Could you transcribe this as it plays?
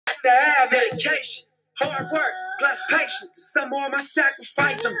to have dedication, hard work, plus patience. To some more of my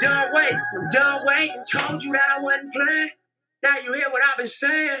sacrifice. I'm done waiting. Told you that I wasn't playing. Now you hear what I've been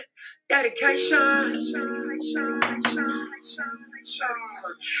saying. Dedication.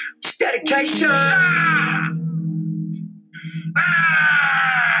 Dedication.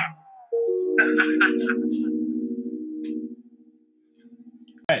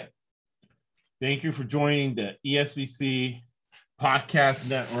 Hey, thank you for joining the ESBC Podcast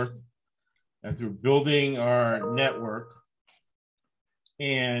Network as we're building our network.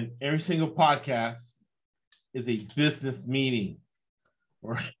 And every single podcast is a business meeting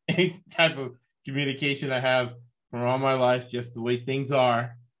or any type of communication I have from all my life, just the way things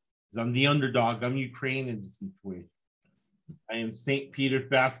are. I'm the underdog. I'm Ukraine in this situation. I am St. Peter's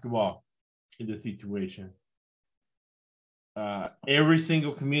basketball in this situation. Every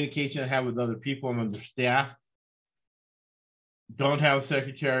single communication I have with other people, I'm understaffed. Don't have a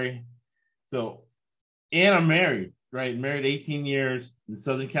secretary. And I'm married, right? Married 18 years in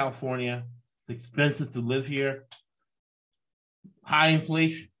Southern California. It's expensive to live here. High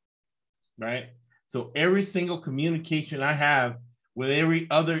inflation, right? So every single communication I have with every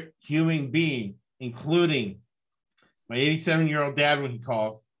other human being, including my 87-year-old dad when he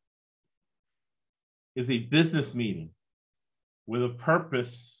calls, is a business meeting with a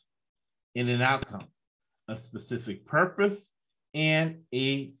purpose and an outcome, a specific purpose and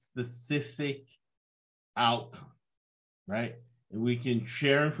a specific outcome, right? And we can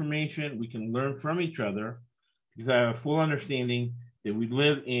share information, we can learn from each other, because I have a full understanding that we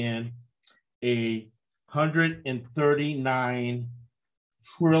live in a $139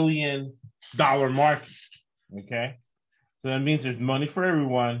 trillion market, okay? So that means there's money for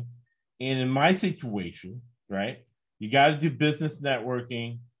everyone. And in my situation, right, you got to do business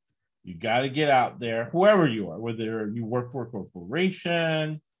networking. You got to get out there, whoever you are, whether you work for a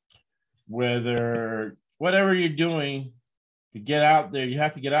corporation, whatever you're doing to get out there, you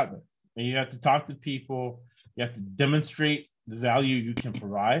have to get out there. And you have to talk to people. You have to demonstrate the value you can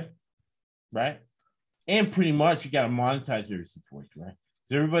provide, right? And pretty much you got to monetize your situation, right?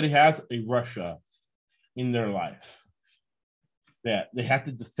 So everybody has a Russia in their life that they have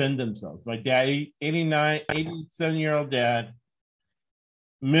to defend themselves. My dad, 87-year-old dad,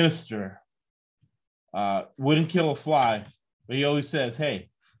 minister, wouldn't kill a fly, but he always says,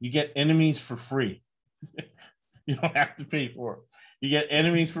 hey, you get enemies for free. You don't have to pay for it. You get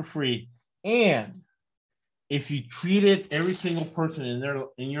enemies for free. And if you treated every single person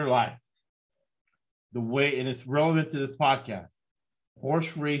in your life the way, and it's relevant to this podcast,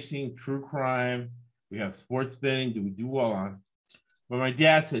 horse racing, true crime, we have sports betting, do we do well on? But my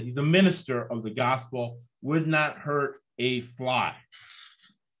dad said he's a minister of the gospel, would not hurt a fly.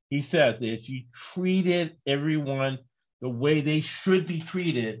 He says that if you treated everyone the way they should be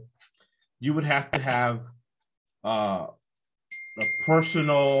treated, you would have to have a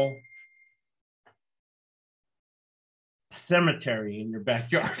personal cemetery in your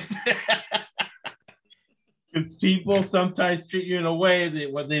backyard. Because people sometimes treat you in a way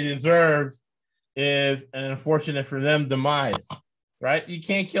that what they deserve is an unfortunate for them demise, right? You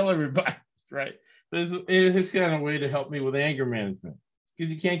can't kill everybody, right? It's kind of a way to help me with anger management,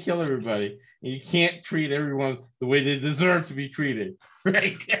 because you can't kill everybody and you can't treat everyone the way they deserve to be treated,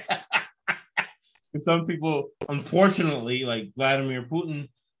 right? Some people, unfortunately, like Vladimir Putin,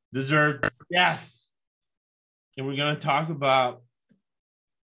 deserve death. And we're going to talk about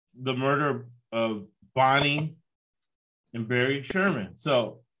the murder of Bonnie and Barry Sherman.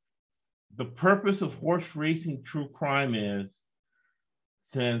 So the purpose of horse racing true crime is,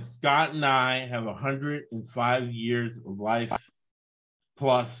 since Scott and I have 105 years of life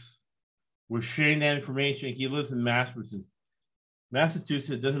plus, we're sharing that information. He lives in Massachusetts.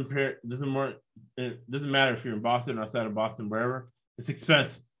 It doesn't matter if you're in Boston or outside of Boston, wherever. It's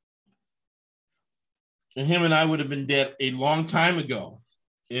expensive. And him and I would have been dead a long time ago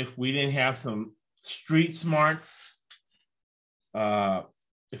if we didn't have some street smarts,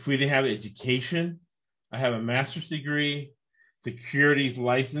 if we didn't have education. I have a master's degree, securities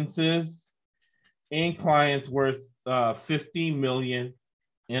licenses, and clients worth $50 million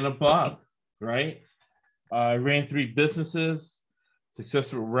and above, right? I ran 3 businesses,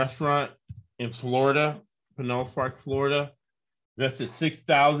 successful restaurant in Florida, Pinellas Park, Florida, invested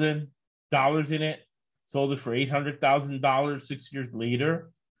 $6,000 in it, sold it for $800,000 6 years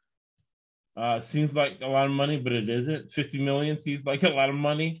later. Seems like a lot of money, but it isn't. 50 million seems like a lot of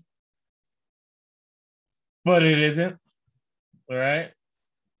money, but it isn't. All right.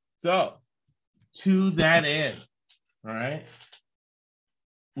 So to that end, all right,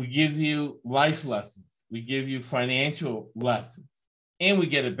 we give you life lessons. We give you financial lessons. and we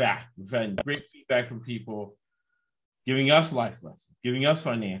get it back. We've had great feedback from people giving us life lessons, giving us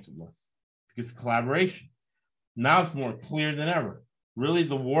financial lessons, because collaboration. Now it's more clear than ever. Really,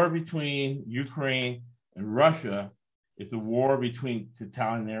 the war between Ukraine and Russia is a war between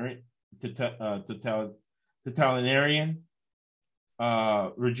totalitarian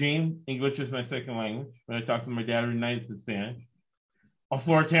regime. English is my second language, but I talk to my dad every night. It's in Spanish.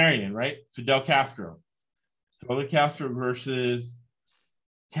 Authoritarian, right? Fidel Castro versus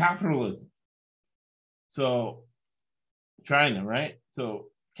capitalism. So China, right? So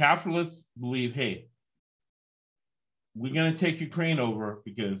capitalists believe, hey, we're going to take Ukraine over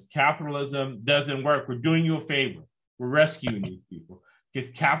because capitalism doesn't work. We're doing you a favor. We're rescuing these people because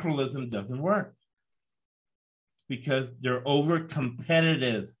capitalism doesn't work, because they're over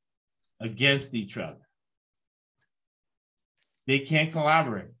competitive against each other. They can't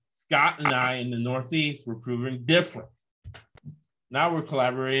collaborate. Scott and I in the Northeast were proving different. Now we're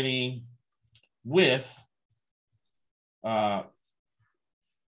collaborating with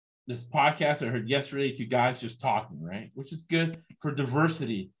this podcast I heard yesterday, two guys just talking, right? Which is good for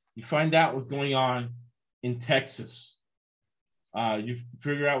diversity. You find out what's going on in Texas. You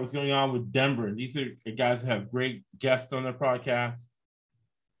figure out what's going on with Denver. And these are guys that have great guests on their podcast.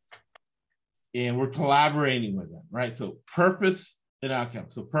 And we're collaborating with them, right? So purpose and outcome.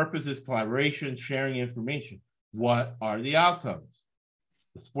 So purpose is collaboration, sharing information. What are the outcomes?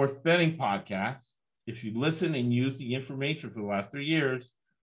 The sports betting podcast, if you listen and use the information for the last 3 years,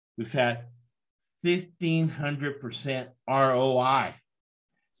 we've had 1,500% ROI.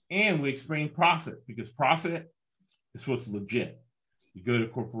 And we explain profit, because profit is what's legit. You go to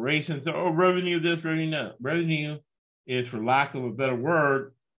corporations, oh, revenue this, revenue that. Revenue is, for lack of a better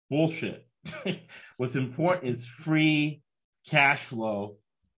word, bullshit. What's important is free cash flow,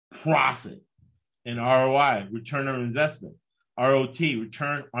 profit, and ROI, return on investment. ROT,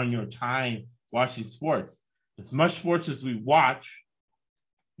 return on your time watching sports. As much sports as we watch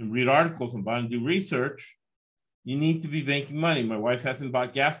and read articles and buy and do research, you need to be making money. My wife hasn't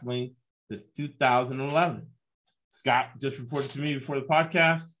bought gasoline since 2011. Scott just reported to me before the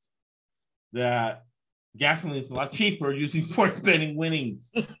podcast that gasoline is a lot cheaper using sports betting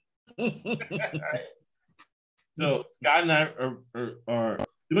winnings. So Scott and I are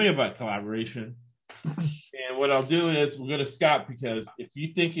doing about collaboration. And what I'll do is we'll go to Scott, because if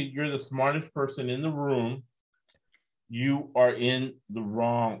you think you're the smartest person in the room, you are in the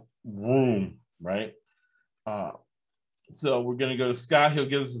wrong room, right? So we're going to go to Scott. He'll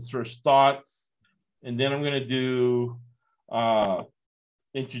give us his first thoughts. And then I'm going to do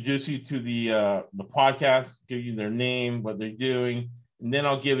introduce you to the podcast, give you their name, what they're doing. And then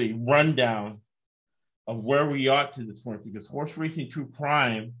I'll give a rundown of where we are to this point, because horse racing true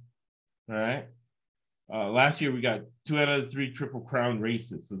crime, all right? Last year we got 2 out of the 3 Triple Crown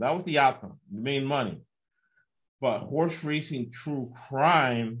races. So that was the outcome. We made money. But horse racing true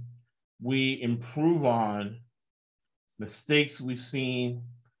crime, we improve on mistakes we've seen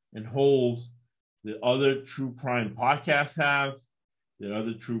and holes that other true crime podcasts have, that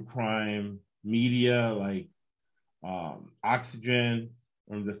other true crime media like Oxygen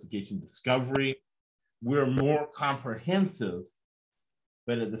or Investigation Discovery. We're more comprehensive,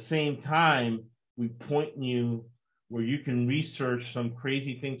 but at the same time, we point you where you can research some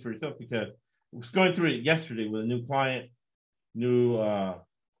crazy things for yourself, because I was going through it yesterday with a new client, new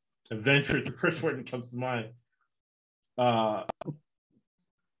adventure. It's the first word that comes to mind.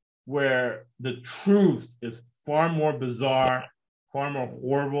 Where the truth is far more bizarre, far more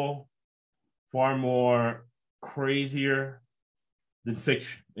horrible, far more crazier than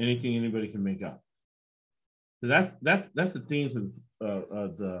fiction. Anything anybody can make up. So that's the themes of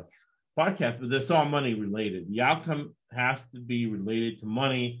the podcast, but it's all money related. The outcome has to be related to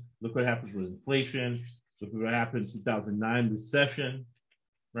money. Look what happens with inflation. Look what happened in 2009 recession,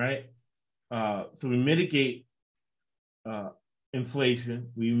 right? So we mitigate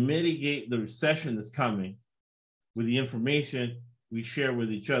inflation. We mitigate the recession that's coming with the information we share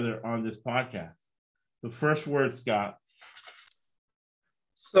with each other on this podcast. The first word, Scott.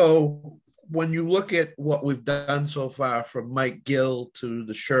 So when you look at what we've done so far, from Mike Gill to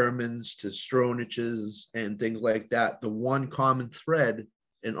the Shermans to Stronaches and things like that, the one common thread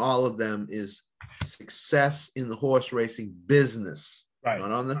in all of them is success in the horse racing business, right?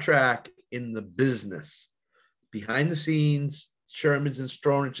 Not on the track, in the business. Behind the scenes, Shermans and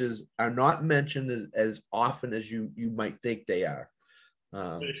Stronaches are not mentioned as often as you might think they are.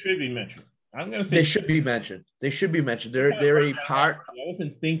 They should be mentioned. I'm going to say they should be mentioned. They should be mentioned. They're a part. I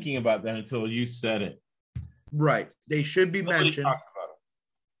wasn't thinking about that until you said it. Right. They should be Nobody mentioned. talks about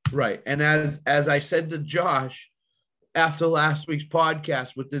it. Right. And as I said to Josh, after last week's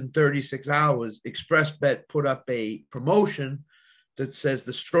podcast, within 36 hours, ExpressBet put up a promotion that says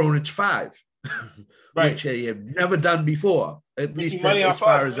the Stronach 5, Right. which they have never done before, at least money as off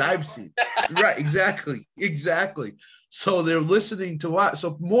far us. as I've seen. Right, exactly. So they're listening to us.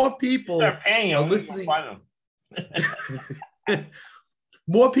 So more people They're paying are them. listening. Find them.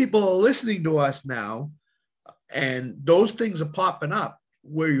 More people are listening to us now, and those things are popping up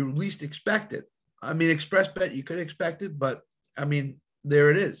where you least expect it. I mean, ExpressBet, you could expect it, but I mean, there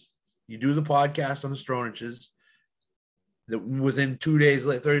it is. You do the podcast on the Stronaches. Within 2 days,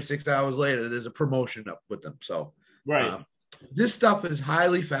 36 hours later, there's a promotion up with them. So, Right. This stuff is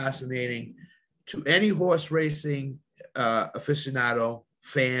highly fascinating to any horse racing aficionado,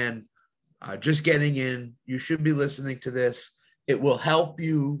 fan, just getting in. You should be listening to this. It will help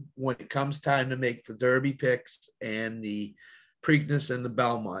you when it comes time to make the Derby picks and the Preakness and the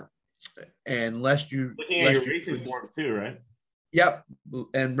Belmont. And unless you looking at your racing form too, right? Yep,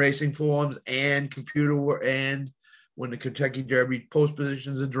 and racing forms and computer, and when the Kentucky Derby post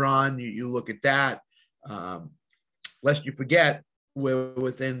positions are drawn, you look at that. Lest you forget, we're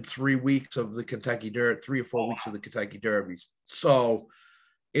within 3 weeks of the Kentucky Derby, 3 or 4 weeks of the Kentucky Derbies. So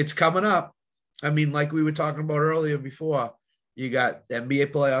it's coming up. I mean, like we were talking about earlier before, you got the NBA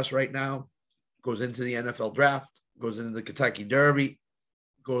playoffs right now, goes into the NFL draft, goes into the Kentucky Derby,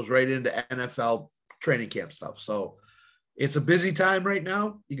 goes right into NFL training camp stuff. So it's a busy time right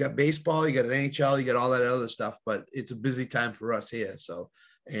now. You got baseball, you got an NHL, you got all that other stuff, but it's a busy time for us here. So,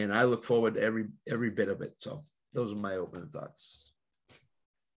 and I look forward to every bit of it. So those are my opening thoughts.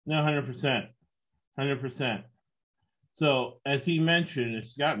 No, 100%. 100%. So as he mentioned,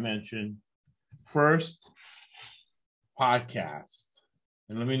 as Scott mentioned, first podcast.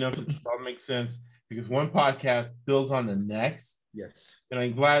 And let me know if it all makes sense, because one podcast builds on the next. Yes. And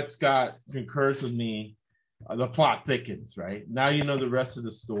I'm glad Scott concurs with me. The plot thickens, right? Now you know the rest of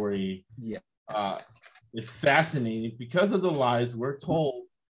the story. Yeah. It's fascinating because of the lies we're told,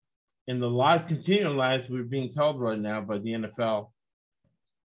 and the lies, continuing lies we're being told right now by the NFL,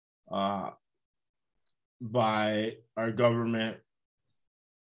 by our government,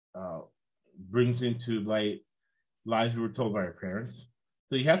 brings into light lies we were told by our parents.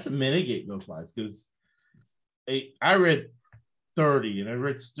 So you have to mitigate those lies, because I read 30, and I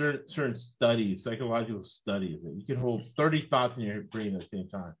read certain studies, psychological studies, that you can hold 30 thoughts in your brain at the same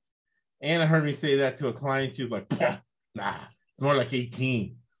time. And I heard me say that to a client. She was like, nah, more like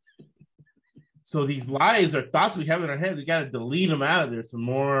 18. So these lies are thoughts we have in our head. We got to delete them out of there so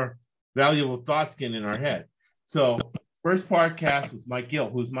more valuable thoughts get in our head. So first podcast was Mike Gill.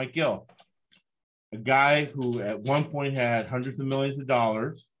 Who's Mike Gill? A guy who at one point had hundreds of millions of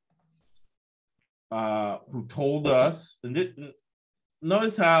dollars, who told us, and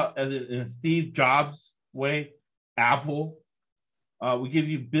notice how, as in a Steve Jobs way, Apple, we give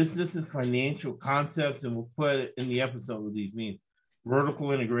you business and financial concepts, and we'll put it in the episode what these mean.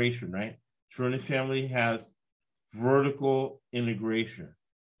 Vertical integration, right? Stronach family has vertical integration.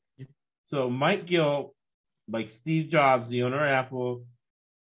 So Mike Gill, like Steve Jobs, the owner of Apple,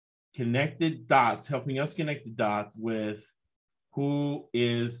 connected dots, helping us connect the dots with who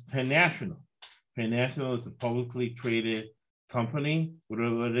is Penn National. Penn National is a publicly traded company. What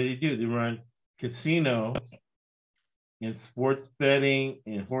do they do? They run casinos and sports betting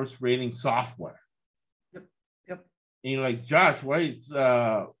and horse racing software. Yep. And you're like, Josh, why is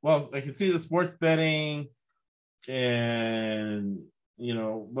well, I can see the sports betting, and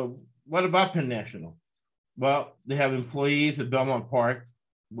but what about Penn National? Well, they have employees at Belmont Park.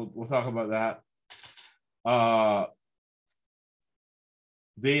 We'll talk about that.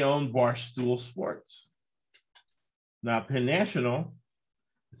 They own Barstool Sports. Now, Penn National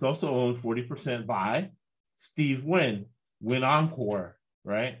is also owned 40% by Steve Wynn Encore,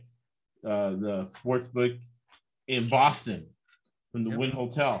 right? The sports book in Boston from the Wynn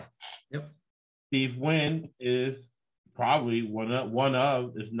Hotel. Yep. Steve Wynn is probably one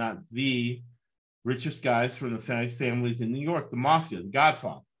of, if not the richest guys from the families in New York, the Mafia, the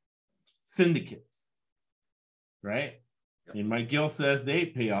Godfather, syndicates, right? Yep. And Mike Gill says they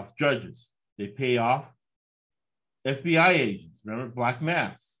pay off judges. They pay off FBI agents. Remember Black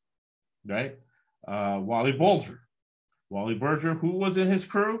Mass, right? Wally Berger, who was in his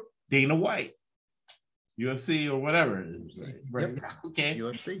crew? Dana White, UFC or whatever it is. Right? Yep. Okay.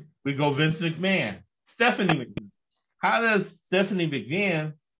 UFC. We go Vince McMahon, Stephanie McMahon. How does Stephanie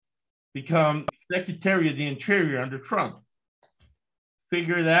McMahon become Secretary of the Interior under Trump?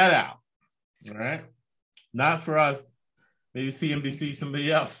 Figure that out. All right. Not for us. Maybe CNBC,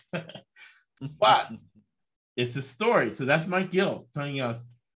 somebody else. But it's a story. So that's Mike Gill telling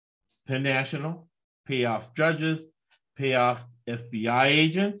us Penn National, pay off judges, pay off FBI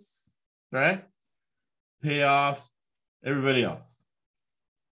agents, right? Pay off everybody else.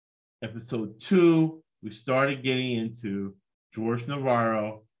 Episode 2, we started getting into George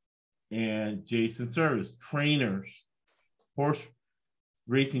Navarro and Jason Service, trainers, horse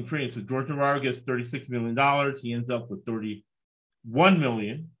racing trainers. So George Navarro gets $36 million. He ends up with $31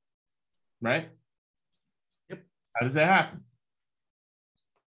 million, right? Yep. How does that happen?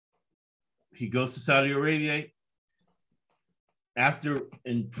 He goes to Saudi Arabia after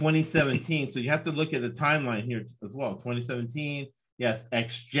in 2017. So you have to look at the timeline here as well. 2017, yes,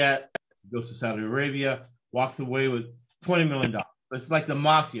 ex-jet, goes to Saudi Arabia, walks away with $20 million. It's like the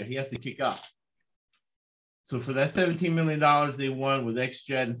mafia. He has to kick up. So for that $17 million they won with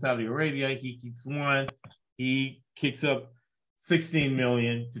ex-jet in Saudi Arabia, he keeps one. He kicks up $16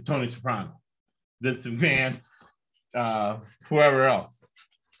 million to Tony Soprano, Vince McMahon, whoever else.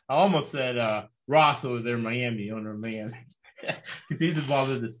 I almost said Ross over there in Miami, owner of Miami, because he's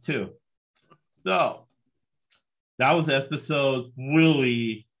involved in this too. So that was episode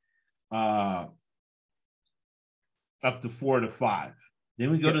really up to 4 to 5.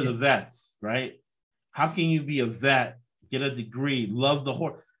 Then we go to the vets, right? How can you be a vet, get a degree, love the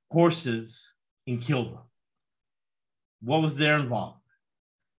horses, and kill them? What was their involvement?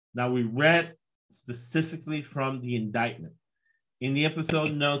 Now, we read specifically from the indictment. In the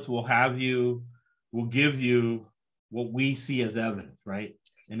episode notes, we'll give you what we see as evidence, right?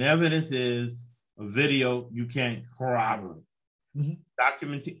 And evidence is a video you can't corroborate.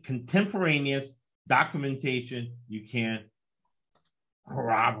 Contemporaneous documentation you can't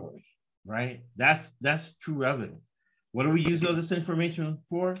corroborate, right? That's true evidence. What do we use all this information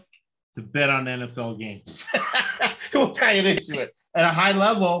for? To bet on NFL games. We'll tie it into it at a high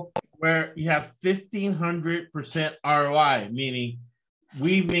level where you have 1,500% ROI, meaning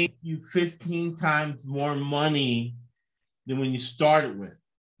we make you 15 times more money than when you started with.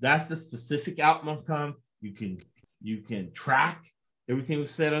 That's the specific outcome. You can track everything we've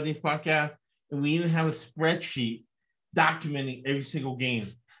said on these podcasts, and we even have a spreadsheet documenting every single game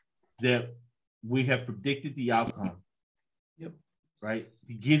that we have predicted the outcome. Yep. Right?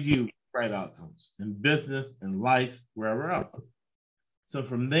 To give you right outcomes in business and life, wherever else. So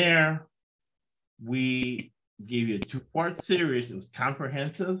from there, we gave you a 2-part series. It was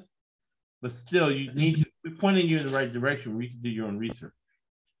comprehensive, but still, we pointed you in the right direction where you can do your own research.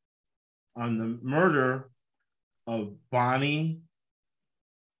 On the murder of Bonnie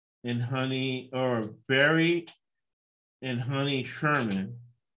and Barry and Honey Sherman,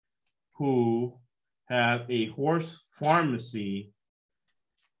 who have a horse pharmacy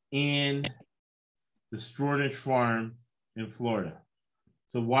in the Stronach farm in Florida.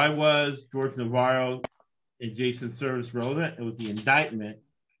 So why was George Navarro and Jason Service relevant? It was the indictment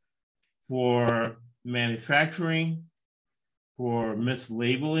for manufacturing, for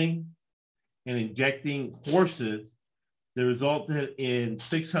mislabeling, and injecting horses that resulted in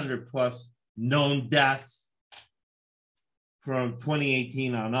 600 plus known deaths from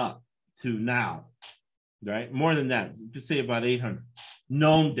 2018 on up to now, right? More than that, you could say about 800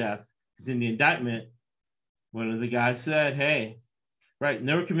 known deaths. Because in the indictment, one of the guys said, hey, right,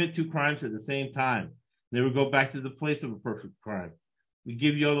 never commit 2 crimes at the same time. Never go back to the place of a perfect crime. We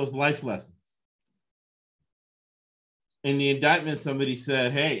give you all those life lessons. In the indictment, somebody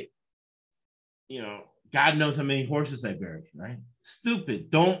said, hey, God knows how many horses I buried, right? Stupid.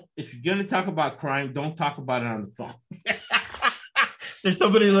 If you're going to talk about crime, don't talk about it on the phone. There's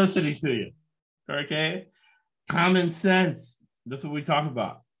somebody listening to you, okay? Common sense. That's what we talk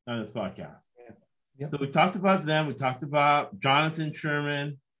about on this podcast. Yep. So we talked about them. We talked about Jonathan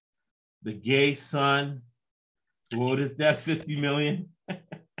Sherman, the gay son. What is that? $50 million.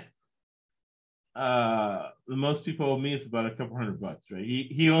 The most people owe me is about a couple $100, right?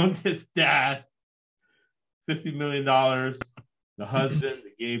 He owns his dad $50 million. The husband,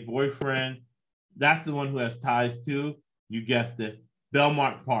 the gay boyfriend, that's the one who has ties to, you guessed it,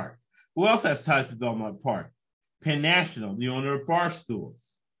 Belmont Park. Who else has ties to Belmont Park? Penn National, the owner of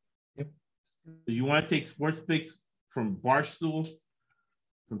Barstools. Yep. So you want to take sports picks from Barstools,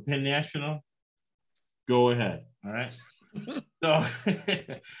 from Penn National? Go ahead. All right.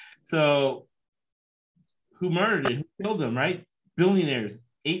 So who murdered it? Who killed them, right? Billionaires.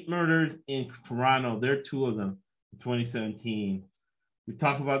 8 murders in Toronto. There are 2 of them in 2017. We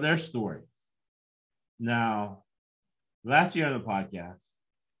talk about their stories. Now, last year on the podcast,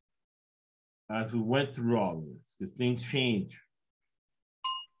 as we went through all of this, because things change,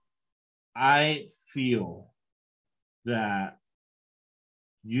 I feel that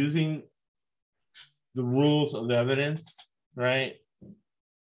using the rules of evidence, right?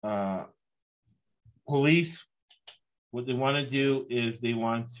 Police what they want to do is they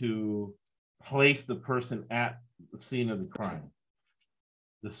want to place the person at the scene of the crime.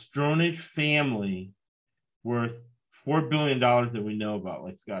 The Stronach family, worth $4 billion that we know about,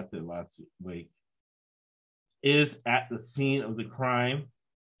 like Scott said last week, is at the scene of the crime.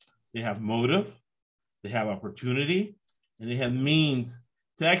 They have motive, they have opportunity, and they have means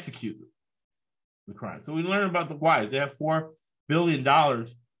to execute the crime. So we learn about the whys. They have $4 billion.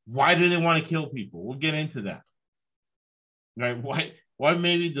 Why do they want to kill people? We'll get into that. Right? Why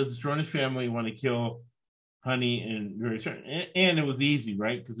maybe does the Stronach family want to kill Honey and very certain? And it was easy,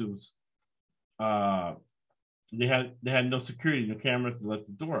 right? Because it was they had no security, no cameras to let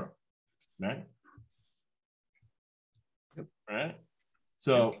the door up, right? Yep. Right.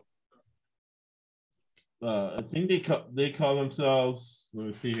 So I think they call themselves. Let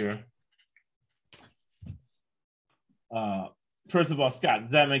me see here. First of all, Scott,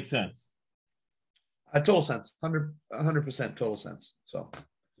 does that make sense? Total sense, 100% total sense. So,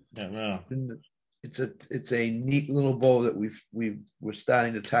 yeah, well, it's a neat little bow that we're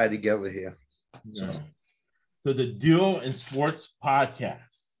starting to tie together here. Yeah. So the Duel and Sports podcast,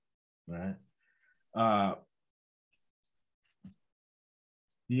 right?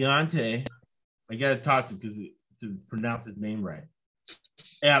 Deontay, I got to talk to him to pronounce his name right.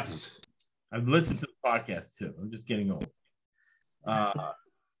 Epps. I've listened to the podcast too. I'm just getting old.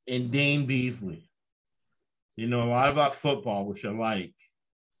 And Dane Beasley. You know a lot about football, which I like.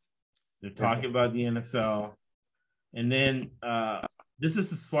 They're talking about the NFL. And then this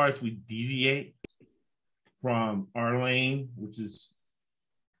is as far as we deviate from our lane, which is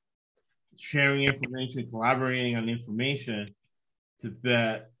sharing information, collaborating on information to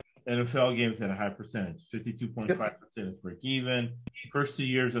bet NFL games at a high percentage. 52.5% is break even. First 2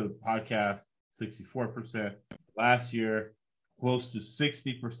 years of the podcast, 64%. Last year, close to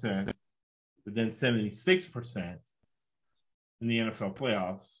 60%, but then 76% in the NFL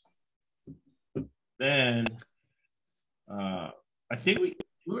playoffs. Then I think we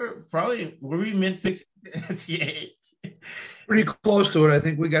were we mid-68? Pretty close to it. I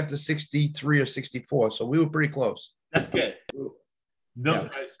think we got to 63 or 64, so we were pretty close. That's good. No,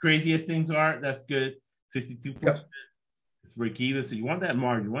 as crazy as things are, that's good. 52%. Yep. It's break even. So you want that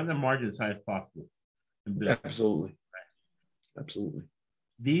margin. You want that margin as high as possible. Absolutely. Absolutely.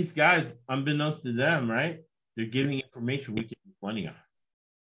 These guys, unbeknownst to them, right? They're giving information we can make money on.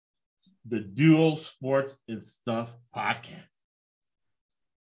 The Dual Sports and Stuff podcast.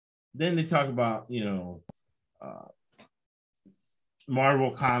 Then they talk about,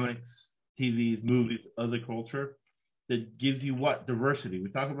 Marvel comics, TVs, movies, other culture that gives you what? Diversity. We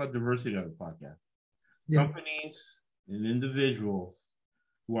talk about diversity on the podcast. Yeah. Companies and individuals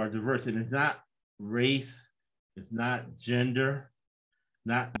who are diverse. And it's not race, it's not gender,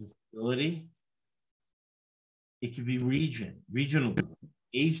 not disability. It could be regional,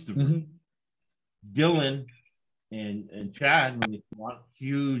 age diversity. Dylan and Chad, when they want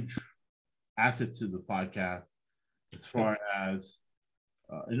huge assets to the podcast, as far as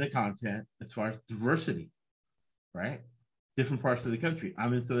in the content, as far as diversity, right? Different parts of the country.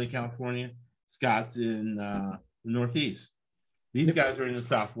 I'm in Southern California. Scott's in the Northeast. These guys are in the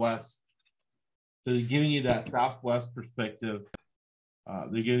Southwest. So they're giving you that Southwest perspective.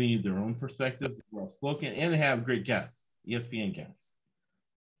 They're giving you their own perspective, well spoken, and they have great guests, ESPN guests.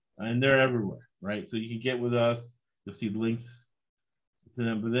 And they're everywhere, right? So you can get with us. You'll see links to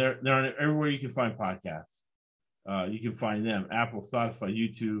them, but they're on everywhere you can find podcasts. You can find them: Apple, Spotify,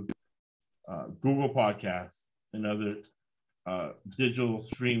 YouTube, Google Podcasts, and other digital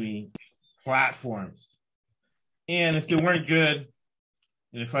streaming platforms. And if they weren't good,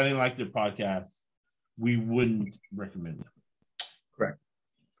 and if I didn't like their podcasts, we wouldn't recommend them. Correct.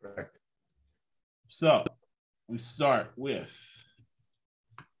 So we start with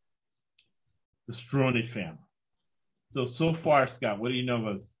the Stronach family. So far, Scott, what do you know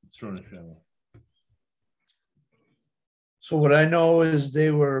about the Stronach family? So what I know is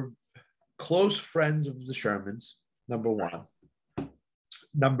they were close friends of the Shermans, number one.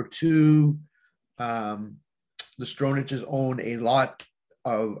 Number two, the Stronaches own a lot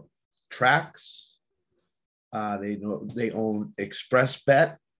of tracks. They own Express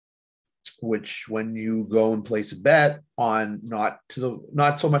Bet, which when you go and place a bet on not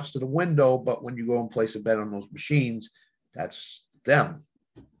so much to the window, but when you go and place a bet on those machines, that's them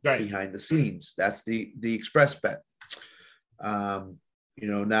behind the scenes. That's the Express Bet. Now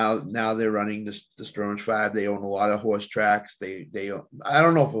they're running the Stronach 5. They own a lot of horse tracks. They own, I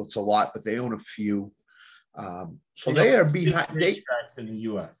don't know if it's a lot, but they own a few. So they are behind tracks in the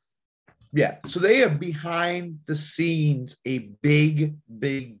U.S. Yeah, so they are behind the scenes, a big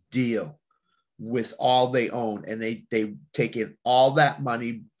deal. with all they own, and they take in all that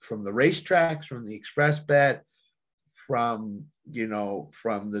money from the racetracks, from the express bet, from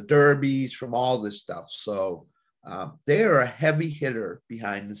from the derbies, from all this stuff. So they are a heavy hitter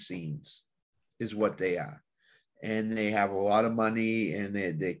behind the scenes, is what they are. And they have a lot of money, and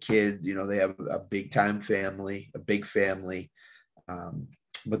their kids, they have a big time family, a big family.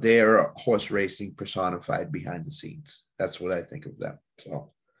 But they are horse racing personified behind the scenes. That's what I think of them.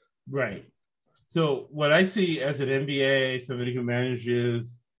 So, right. So what I see as an MBA, somebody who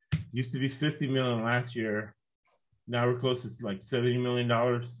manages, used to be $50 million last year. Now we're close to like $70 million.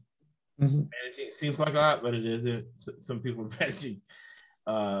 Managing, it seems like a lot, but it isn't. Some people are managing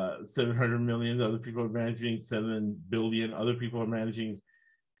 700 million. Other people are managing 7 billion. Other people are managing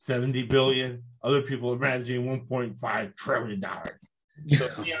 70 billion. Other people are managing 1.5 trillion dollars. So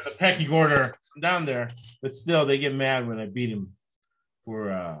the pecking order down there, but still they get mad when I beat him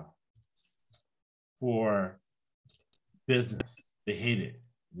for business. They hate it.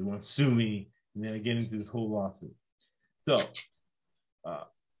 They want to sue me, and then I get into this whole lawsuit. So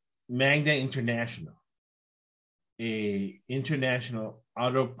Magna International, a international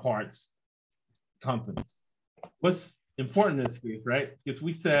auto parts company. What's important in this case, right? Because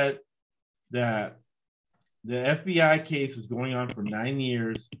we said that the FBI case was going on for 9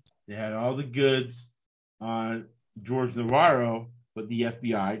 years. They had all the goods on George Navarro, but the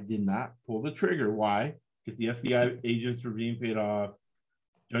FBI did not pull the trigger. Why? Because the FBI agents were being paid off,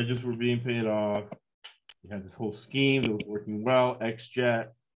 judges were being paid off. We had this whole scheme that was working well,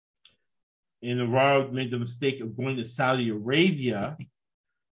 X-Jet. And Navarro made the mistake of going to Saudi Arabia,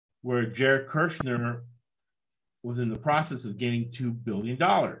 where Jared Kushner was in the process of getting $2 billion.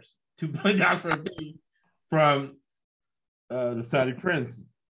 $2 billion for a bid from the Saudi prince,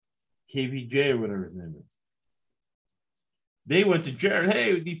 KVJ or whatever his name is. They went to Jared,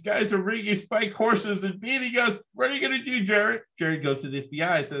 hey, these guys are rigging spike horses and beating us. What are you going to do, Jared? Jared goes to the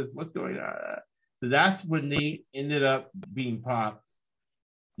FBI and says, what's going on? So that's when they ended up being popped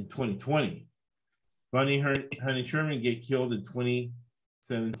in 2020. Honey Sherman get killed in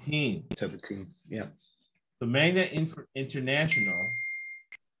 2017. 17, yeah. The Magna International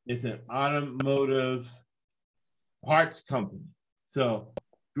is an automotive parts company. So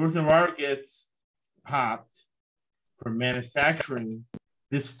George Navarro gets popped for manufacturing,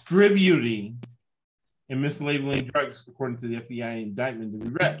 distributing, and mislabeling drugs, according to the FBI indictment that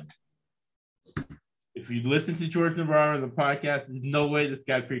we read. If you listen to George Navarro on the podcast, there's no way this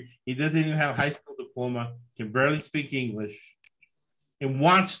guy, he doesn't even have a high school diploma, can barely speak English, and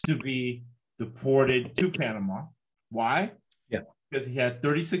wants to be deported to Panama. Why? Yeah. Because he had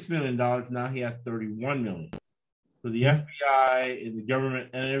 $36 million. Now he has $31 million. So the FBI and the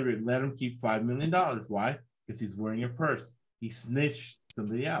government and let him keep $5 million. Why? Because he's wearing a purse. He snitched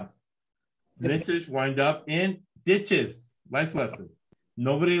somebody else. Snitches wind up in ditches. Life lesson.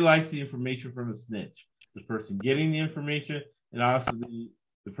 Nobody likes the information from a snitch. The person getting the information and also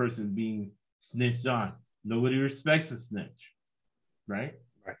the person being snitched on. Nobody respects a snitch. Right?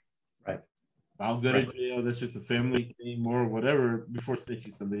 Right. I'll go to jail. That's just a family thing or whatever before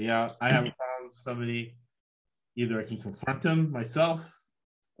snitching somebody out. I have a problem with somebody. Either I can confront them myself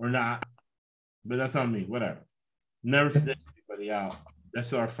or not. But that's on me. Whatever. Never snitch anybody out.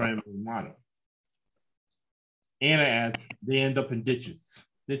 That's our family motto. Anna adds, they end up in ditches.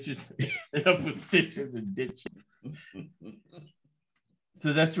 Ditches. They end up with stitches and ditches.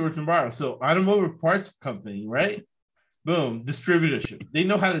 So that's George Navarro. So automotive parts company, right? Boom, distributorship. They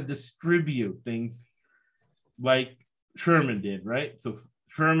know how to distribute things like Sherman did, right? So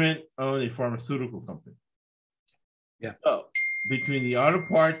Sherman owned a pharmaceutical company. Yeah. So between the auto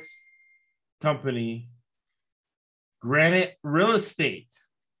parts company, Granite Real Estate.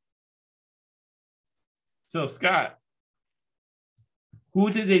 So Scott, who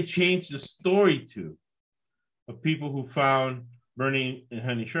did they change the story to of people who found Bernie and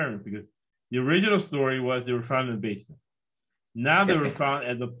Honey Sherman? Because the original story was they were found in the basement. Now they were found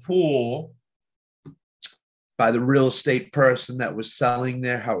at the pool by the real estate person that was selling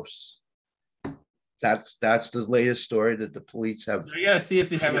their house. That's the latest story that the police have. So you gotta see if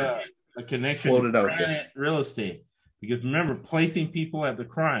they have a connection floated to out there. Real estate. Because remember, placing people at the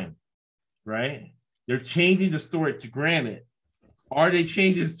crime, right? They're changing the story to Granite. Are they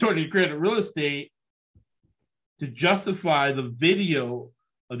changing the story to Granite Real Estate to justify the video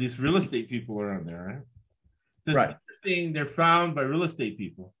of these real estate people around there, right? So it's interesting, they're found by real estate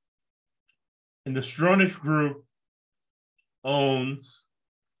people. And the Stronach group owns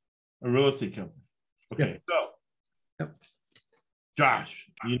a real estate company. Okay, so Josh,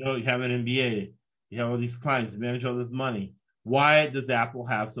 you have an MBA, you have all these clients, you manage all this money. Why does Apple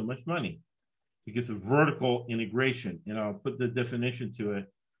have so much money? because of vertical integration. And I'll put the definition to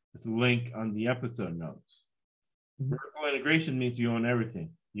it. It's a link on the episode notes. Mm-hmm. Vertical integration means you own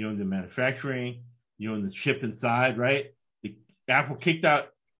everything. You own the manufacturing, you own the chip inside, right? Apple kicked out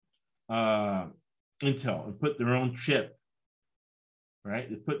Intel and put their own chip, right?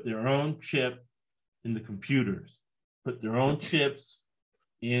 They put their own chip in the computers, put their own chips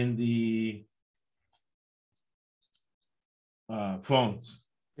in the phones.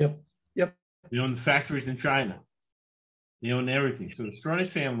 Yep. They own the factories in China. They own everything. So the Stronach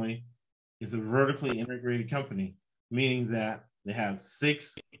family is a vertically integrated company, meaning that they have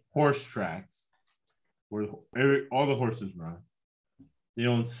 6 horse tracks where all the horses run. They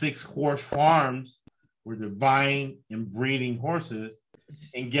own 6 horse farms where they're buying and breeding horses.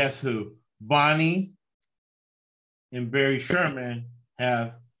 And guess who? Bonnie and Barry Sherman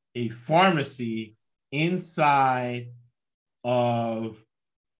have a pharmacy inside of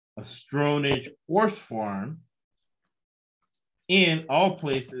a Stronach horse farm, in all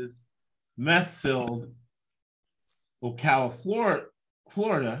places, meth-filled Ocala,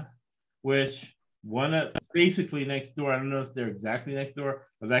 Florida, which basically next door. I don't know if they're exactly next door.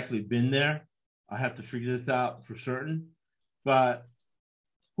 I've actually been there. I have to figure this out for certain. But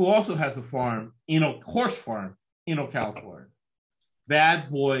who also has a farm, horse farm in Ocala, Florida. Bad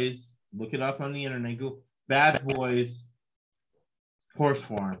Boys, look it up on the internet. Go Bad Boys Horse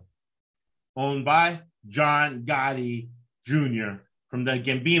Farm, owned by John Gotti Jr. from the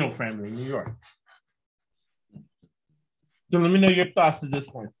Gambino family in New York. So let me know your thoughts at this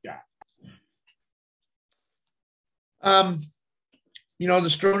point, Scott. The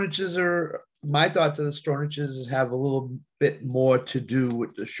Stronaches my thoughts of the Stronaches have a little bit more to do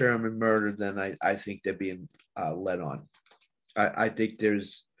with the Sherman murder than I think they're being led on. I think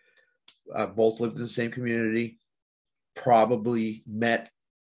there's both lived in the same community, probably met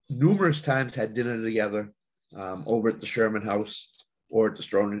numerous times, had dinner together over at the Sherman house or at the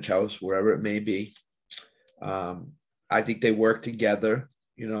Stronach house, wherever it may be. I think they worked together,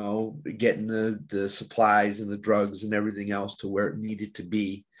 getting the supplies and the drugs and everything else to where it needed to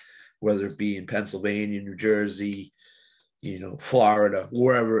be, whether it be in Pennsylvania, New Jersey, Florida,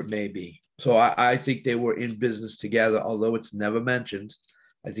 wherever it may be. So I think they were in business together, although it's never mentioned.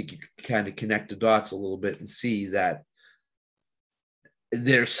 I think you can kind of connect the dots a little bit and see that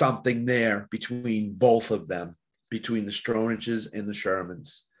there's something there between both of them, between the Stronaches and the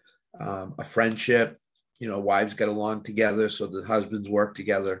Shermans. A friendship, wives got along together, so the husbands work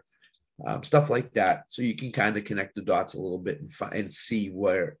together, stuff like that. So you can kind of connect the dots a little bit and see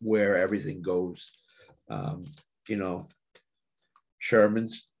where everything goes.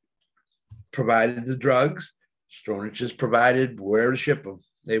 Shermans provided the drugs. Stronach's provided where to ship them.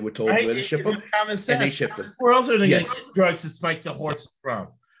 They were told where to ship them, and they shipped them. Where else are they going to get drugs to spike the horses from?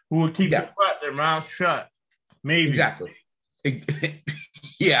 Who would keep their mouth shut? Maybe. Exactly.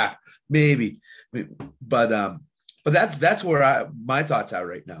 Yeah, maybe. But that's where my thoughts are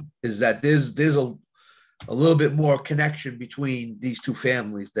right now, is that there's a little bit more connection between these two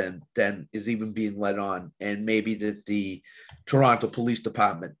families than is even being led on. And maybe that the Toronto Police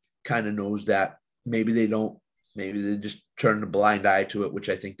Department kind of knows that. Maybe they don't. Maybe they just turn a blind eye to it, which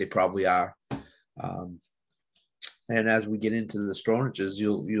I think they probably are. And as we get into the Stronaches,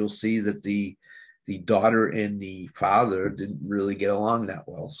 you'll see that the daughter and the father didn't really get along that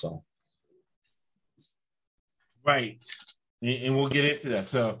well. So, right, and we'll get into that.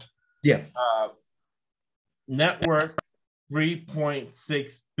 So, yeah, net worth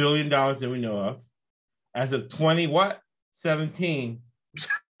 $3.6 billion that we know of as of 2017.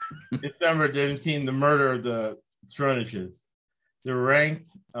 December 17, the murder of the Stronaches. They're ranked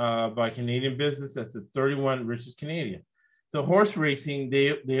by Canadian business as the 31 richest Canadian. So horse racing,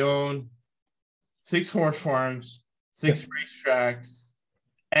 they own 6 horse farms, 6 racetracks,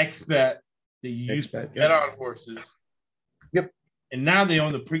 XBet. They used to bet on horses. Yep. And now they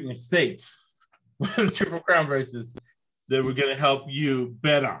own the Preakness Stakes, one of the Triple Crown races that we're going to help you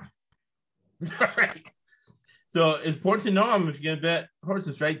bet on. Right. So it's important to know them if you're going to bet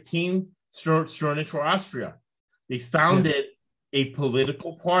horses, right? Team Stronach for Austria. They founded a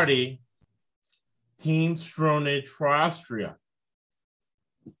political party, Team Stronach for Austria.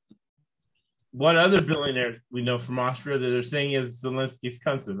 What other billionaire we know from Austria that they're saying is Zelensky's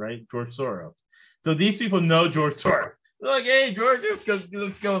cousin, right? George Soros. So these people know George Soros. They're like, hey, George,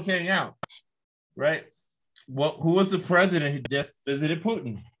 let's go hang out, right? Who was the president who just visited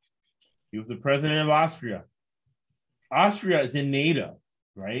Putin? He was the president of Austria. Austria is in NATO,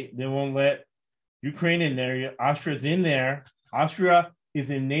 right? They won't let Ukraine in there. Austria's in there. Austria is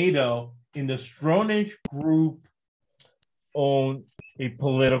in NATO, and the Stronach group own a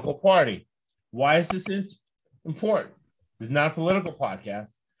political party. Why is this important? It's not a political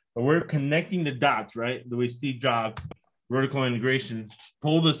podcast, but we're connecting the dots, right? The way Steve Jobs, vertical integration,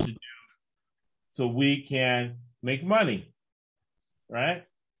 told us to do, so we can make money, right?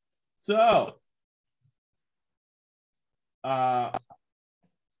 So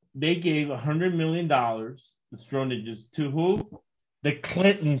they gave $100 million, the Stronages, to who? The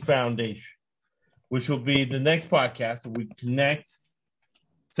Clinton Foundation, which will be the next podcast where we connect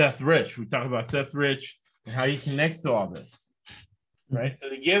Seth Rich. We talk about Seth Rich and how he connects to all this, right? So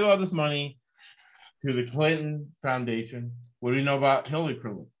they gave all this money to the Clinton Foundation. What do you know about Hillary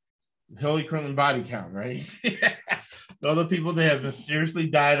Clinton? Hillary Clinton body count, right? All the people that have mysteriously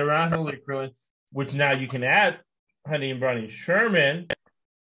died around Hillary Clinton, which now you can add Honey and Bunny Sherman,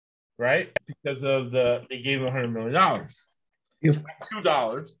 right? Because of they gave him $100 million. Yep.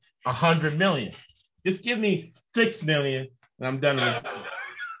 $2, $100 million. Just give me $6 million, and I'm done with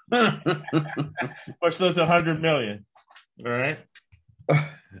it. Push those $100 million. All right. All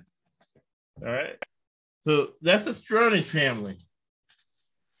right. So that's the Stronach family.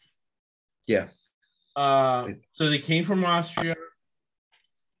 Yeah. So they came from Austria,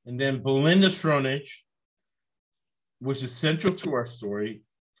 and then Belinda Stronach, which is central to our story,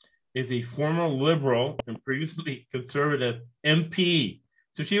 is a former liberal and previously conservative MP.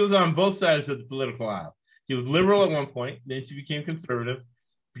 So she was on both sides of the political aisle. She was liberal at one point, then she became conservative.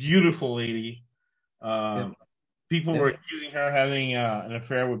 Beautiful lady. People were accusing her of having an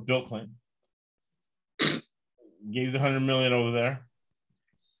affair with Bill Clinton. Gave the $100 million over there.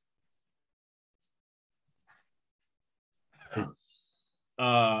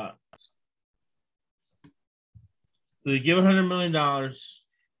 So they give $100 million to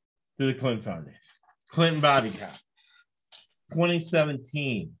the Clinton Foundation. Clinton body count.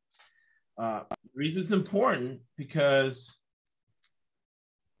 2017. The reason it's important because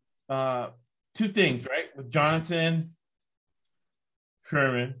two things, right? With Jonathan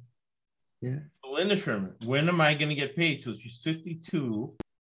Sherman, Belinda Sherman, when am I going to get paid? So she's 52,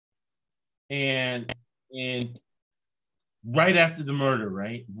 and right after the murder,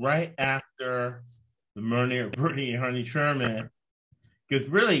 right? Right after the murder of Bernie and Honey Sherman. Because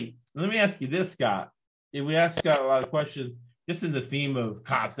really, let me ask you this, Scott. If we ask Scott a lot of questions, just in the theme of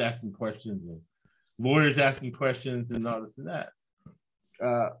cops asking questions and lawyers asking questions and all this and that.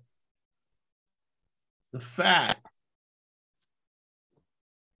 The fact,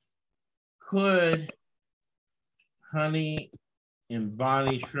 could Honey and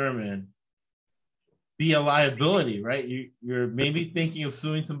Bonnie Sherman be a liability, right? You're maybe thinking of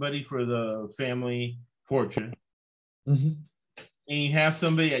suing somebody for the family fortune. Mm-hmm. And you have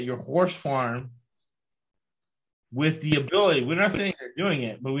somebody at your horse farm with the ability, we're not saying they're doing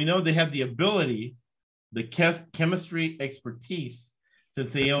it, but we know they have the ability, the chemistry expertise,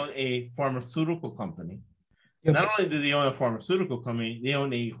 since they own a pharmaceutical company. Yep. Not only do they own a pharmaceutical company, they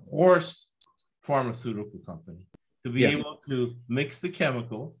own a horse pharmaceutical company to be able to mix the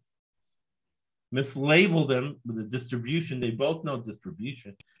chemicals, mislabel them with the distribution. They both know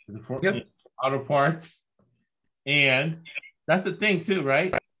distribution. Auto parts. And that's the thing too,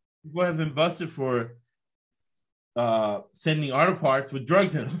 right? People have been busted for sending auto parts with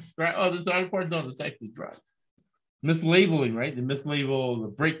drugs in them, right? Oh, this auto part, no, it's actually drugs. Mislabeling, right? They mislabel the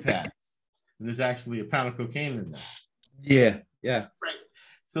brake pads, and there's actually a pound of cocaine in there. Yeah. Right.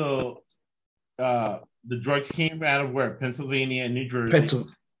 So the drugs came out of where? Pennsylvania and New Jersey.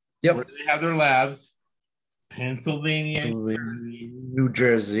 Yep. Where they have their labs. Pennsylvania, New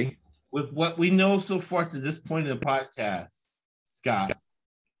Jersey. With what we know so far to this point in the podcast, Scott,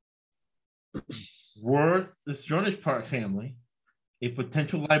 were the Stronach Park family a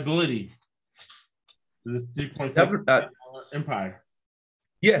potential liability to this $3.6 billion empire?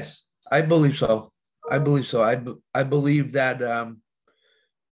 Yes, I believe so. I believe that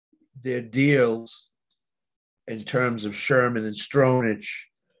their deals in terms of Sherman and Stronach,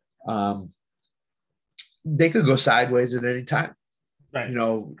 they could go sideways at any time. Right. You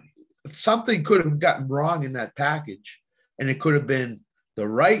know, something could have gotten wrong in that package, and it could have been the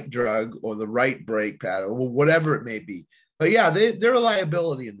right drug or the right brake pad or whatever it may be. But yeah, they're a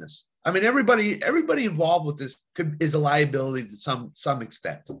liability in this. I mean, everybody involved with this is a liability to some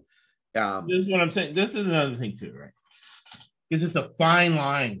extent. This is what I'm saying. This is another thing too, right? It's just a fine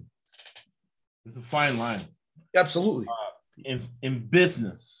line. It's a fine line. Absolutely. In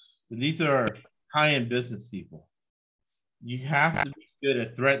business, these are high-end business people. You have to be good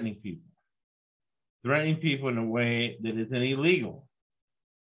at threatening people in a way that isn't illegal,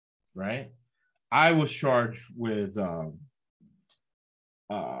 right? I was charged with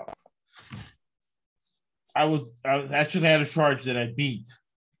I was actually had a charge that I beat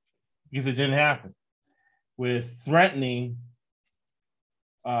because it didn't happen. With threatening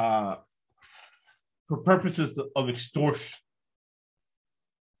for purposes of extortion.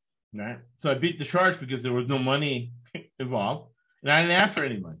 Right? So I beat the charge because there was no money involved, and I didn't ask for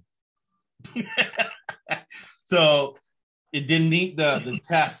any money. So it didn't meet the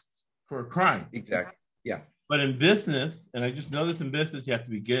test for a crime. Exactly. Yeah. But in business, and I just know this in business, you have to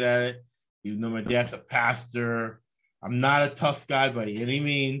be good at it. Even though my dad's a pastor, I'm not a tough guy by any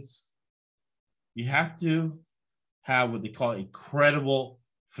means. You have to have what they call a credible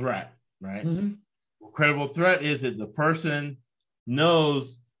threat, right? Mm-hmm. A credible threat is that the person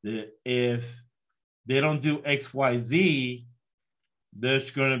knows that if they don't do X, Y, Z,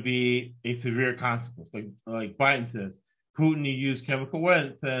 there's going to be a severe consequence. Like Biden says, Putin, you use chemical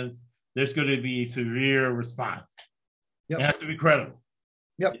weapons, there's going to be a severe response. Yep. It has to be credible.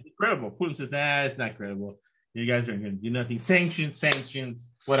 Yep. It's credible. Putin says, nah, it's not credible. You guys aren't going to do nothing.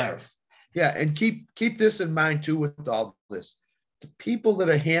 Sanctions, whatever. Yeah, and keep this in mind too with all this. The people that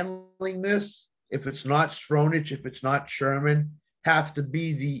are handling this, if it's not Stronach, if it's not Sherman, have to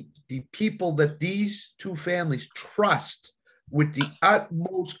be the people that these two families trust with the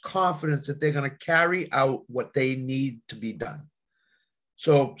utmost confidence that they're going to carry out what they need to be done.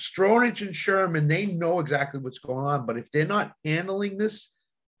 So Stronach and Sherman, they know exactly what's going on, but if they're not handling this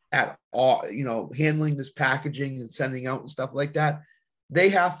at all, handling this packaging and sending out and stuff like that, they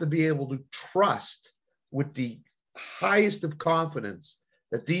have to be able to trust with the highest of confidence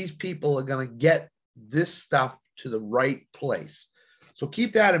that these people are going to get this stuff to the right place. So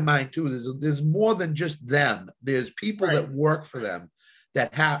keep that in mind too. There's more than just them. There's people that work for them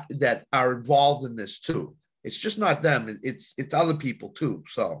that are involved in this too. It's just not them. It's other people too.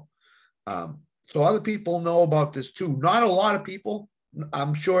 So other people know about this too. Not a lot of people.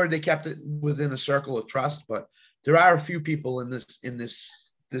 I'm sure they kept it within a circle of trust, but there are a few people in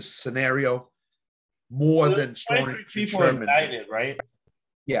this scenario more than Stronach. People indicted, right?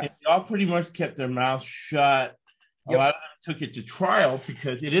 Yeah, and they all pretty much kept their mouths shut. A lot of them took it to trial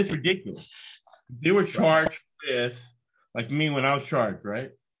because it is ridiculous. They were charged with, like me when I was charged,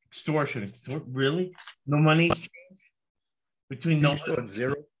 right? Extortion. Really? No money between no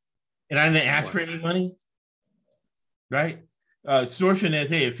zero. And I didn't ask for any money, right? Extortion is,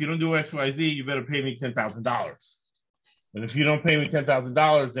 hey, if you don't do X, Y, Z, you better pay me $10,000. And if you don't pay me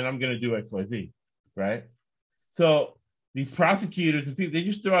 $10,000, then I'm going to do X, Y, Z, right? So these prosecutors and people, they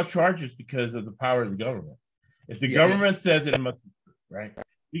just throw out charges because of the power of the government. If the government says it must be, right?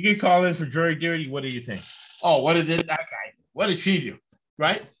 You get called in for jury duty, what do you think? Oh, what did that guy do? What did she do?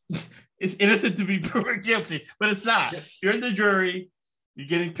 Right? It's innocent to be proven guilty, but it's not. You're in the jury, you're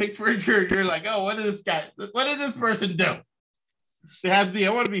getting picked for a jury, you're like, oh, what did this person do? It has to be, I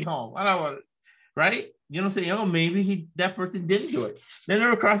want to be home. I don't want it. Right? You don't say, oh, maybe that person didn't do it. That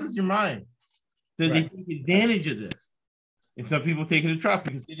never crosses your mind. So they take advantage of this. And some people take it to trial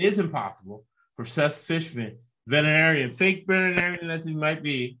because it is impossible for Seth Fishman, fake veterinarian as he might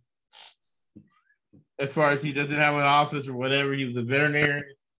be, as far as he doesn't have an office or whatever, he was a veterinarian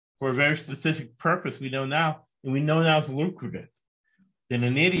for a very specific purpose we know now, and we know now it's lucrative. Then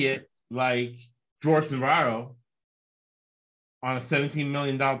an idiot like George Navarro, on a $17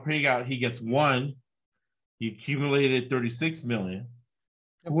 million payout, he gets one. He accumulated $36 million.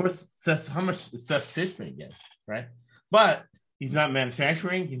 How much does Seth Fishman get, right? But he's not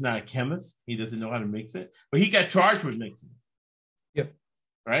manufacturing. He's not a chemist. He doesn't know how to mix it. But he got charged with mixing it. Yep.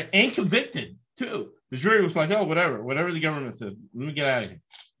 Right? And convicted, too. The jury was like, oh, whatever the government says. Let me get out of here.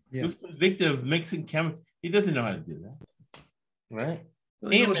 Yeah. He was convicted of mixing chemicals. He doesn't know how to do that. Right?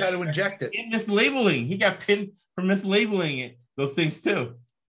 Well, he knows how to inject it. And mislabeling. He got pinned for mislabeling it. Those things, too.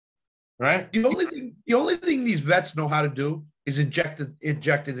 Right? The only thing these vets know how to do is inject it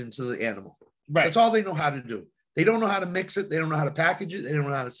into the animal. Right. That's all they know how to do. They don't know how to mix it. They don't know how to package it. They don't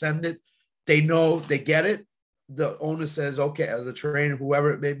know how to send it. They know, they get it. The owner says, okay, as a trainer,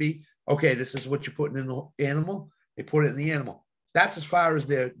 whoever it may be, okay, this is what you're putting in the animal. They put it in the animal. That's as far as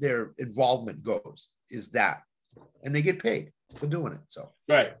their involvement goes, is that. And they get paid for doing it. So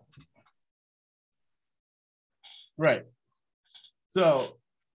Right. So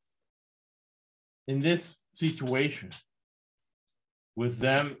in this situation, with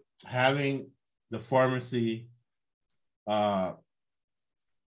them having the pharmacy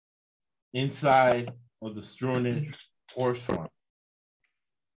inside of the Stronach horse farm,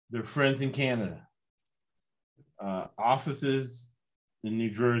 their friends in Canada, offices in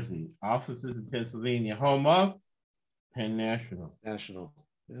New Jersey, offices in Pennsylvania, home of Penn National.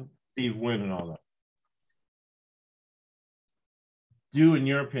 Yep. Steve Wynn and all that. Do, in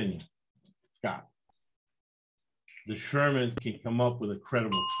your opinion, Scott, the Shermans can come up with a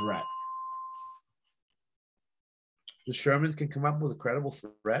credible threat the Shermans can come up with a credible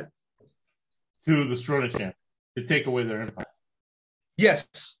threat to the Stronach family to take away their empire. Yes.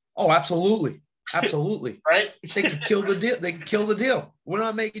 Oh, absolutely. Absolutely. Right? They can kill the deal. They can kill the deal. We're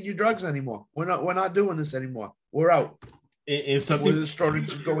not making you drugs anymore. We're not doing this anymore. We're out. If something Where the Stronach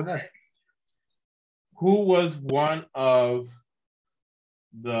is going there. Who was one of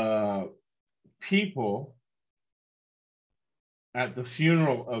the people at the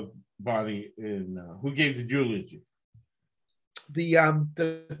funeral of Bonnie in who gave the eulogy? The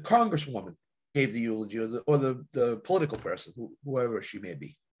congresswoman gave the eulogy, or the political person, whoever she may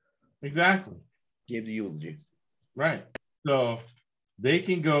be. Exactly. Gave the eulogy. Right. So they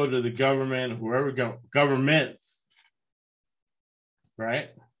can go to the government, whoever governments,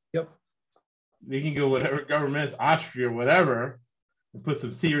 right? Yep. They can go whatever governments, Austria, whatever, and put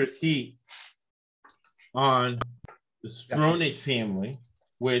some serious heat on the Stronach family,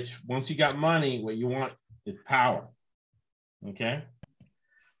 which once you got money, what you want is power. Okay?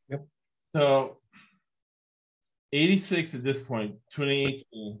 Yep. So 86 at this point,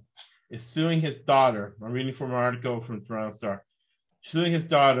 2018, is suing his daughter. I'm reading from an article from Toronto Star. Suing his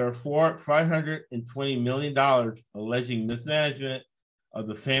daughter for $520 million, alleging mismanagement of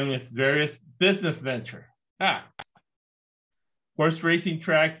the family's various business venture. Horse racing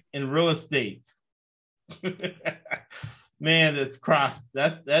tracks and real estate. Man, that's cross.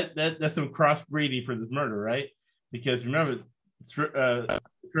 That's some crossbreeding for this murder, right? Because remember,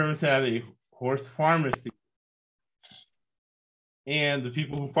 Shermans had a horse pharmacy. And the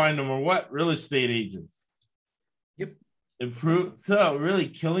people who find them are what? Real estate agents. Yep. So really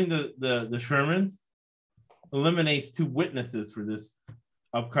killing the Shermans eliminates two witnesses for this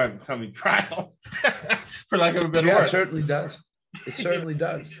upcoming trial, for lack of a better word. It certainly does. It certainly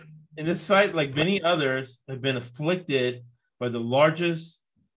does. In this fight, like many others, have been afflicted by the largest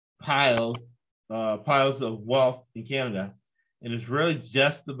piles of wealth in Canada. And it's really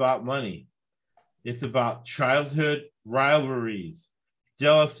just about money. It's about childhood rivalries,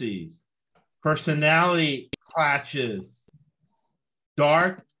 jealousies, personality clashes,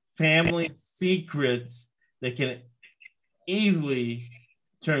 dark family secrets that can easily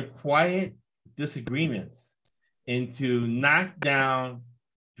turn quiet disagreements into knockdown,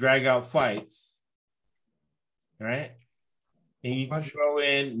 drag out fights, right? And you throw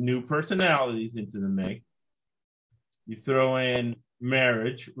in new personalities into the mix. You throw in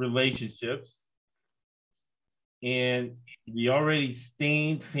marriage, relationships, and the already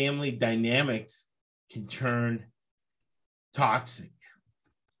stained family dynamics can turn toxic.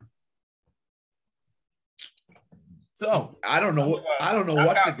 So I don't know what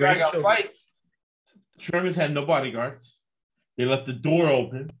the grandchildren. Fights. Shermans had no bodyguards. They left the door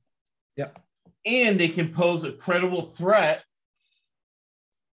open. Yep. And they can pose a credible threat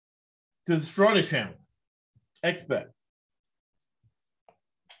to the Stronach family. Expect.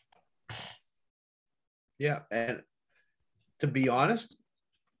 Yeah, and to be honest,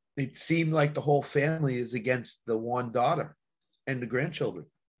 it seemed like the whole family is against the one daughter and the grandchildren.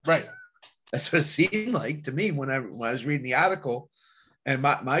 Right. That's what it seemed like to me when I was reading the article. And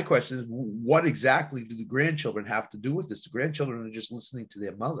my question is, what exactly do the grandchildren have to do with this? The grandchildren are just listening to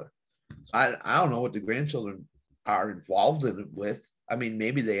their mother. I don't know what the grandchildren are involved in it with. I mean,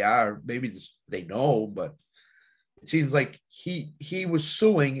 maybe they are, maybe they know, but it seems like he was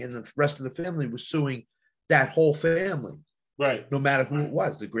suing, and the rest of the family was suing that whole family, right? No matter who it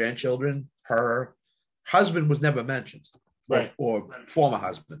was, the grandchildren, her husband was never mentioned, right? Or former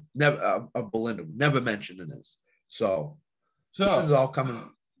husband, never Belinda, never mentioned in this. So this is all coming,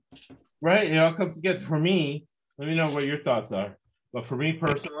 right? It all comes together. For me, let me know what your thoughts are. But for me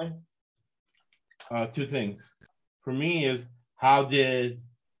personally, two things. For me is, how did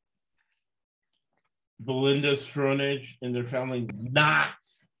Belinda Stronach and their families not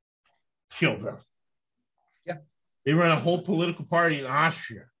kill them? Yeah. They run a whole political party in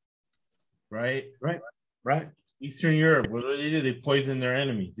Austria, right? Right. Eastern Europe. What do? They poison their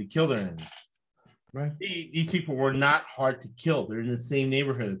enemies. They kill their enemies. Right. These people were not hard to kill. They're in the same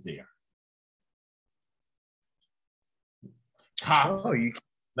neighborhood as they are. Cops.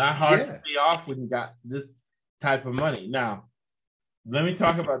 Not hard to pay off when you got this type of money. Now, let me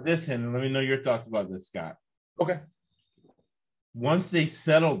talk about this, and let me know your thoughts about this, Scott. Okay. Once they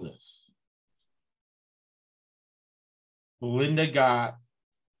settle this, Belinda got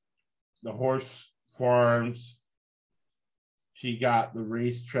the horse farms. She got the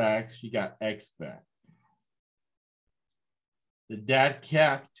racetracks. She got X-Bet. The dad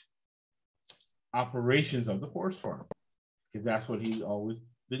kept operations of the horse farm because that's what he's always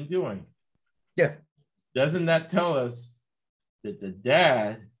been doing. Yeah. Doesn't that tell us that the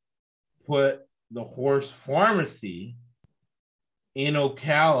dad put the horse pharmacy in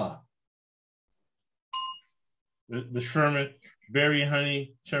Ocala, the Sherman Berry and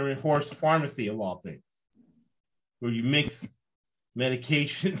Honey Sherman Horse Pharmacy of all things, where you mix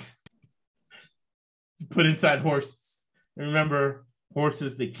medications to put inside horses. And remember,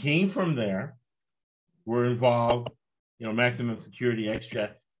 horses that came from there were involved, maximum security,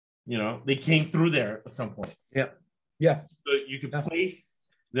 extra, they came through there at some point. Yeah. Yeah. So you could place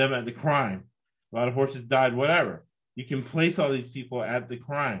them at the crime. A lot of horses died, whatever. You can place all these people at the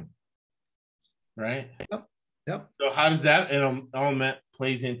crime, right? Yep. Yep. So how does that element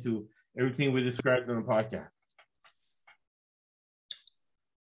plays into everything we described on the podcast?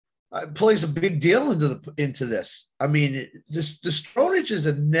 It plays a big deal into this. I mean, the Stronaches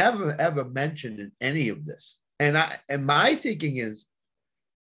are never ever mentioned in any of this. And my thinking is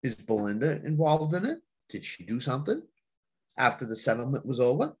Belinda involved in it? Did she do something after the settlement was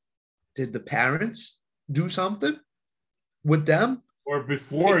over? Did the parents do something with them? Or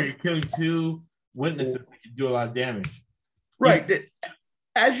before you're killing two witnesses that could do a lot of damage. Right.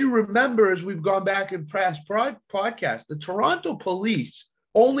 As you remember, as we've gone back in past podcasts, the Toronto police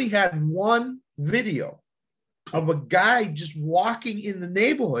only had one video of a guy just walking in the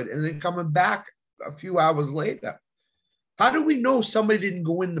neighborhood and then coming back a few hours later. How do we know somebody didn't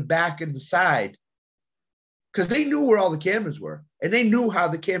go in the back and the side? Because they knew where all the cameras were and they knew how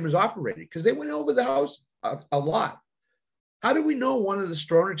the cameras operated because they went over the house a lot. How do we know one of the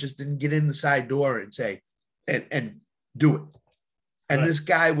Stronaches didn't get in the side door and say, and do it? And this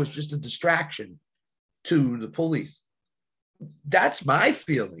guy was just a distraction to the police. That's my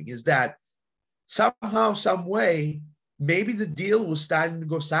feeling, is that somehow, some way, maybe the deal was starting to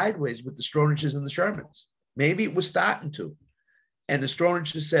go sideways with the Stronaches and the Shermans. Maybe it was starting to. And the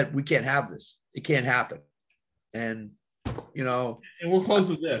Stronaches said, we can't have this. It can't happen. And, And we'll close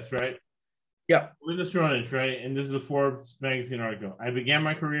with this, right? Yeah. With the Stronach, right? And this is a Forbes magazine article. I began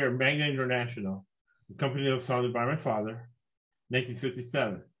my career at Magna International, a company that was founded by my father,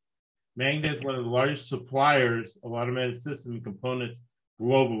 1957. Magna is one of the largest suppliers of automated system components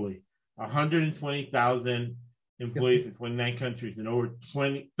globally. 120,000 employees in 29 countries and over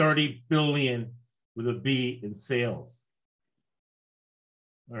 30 billion with a B in sales.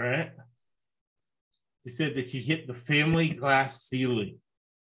 All right. He said that you hit the family glass ceiling.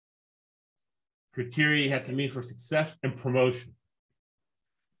 Criteria you have to meet for success and promotion.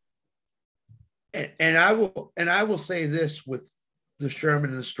 And I will say this with the Sherman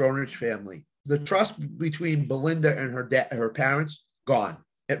and the Stronach family: the trust between Belinda and her parents, gone.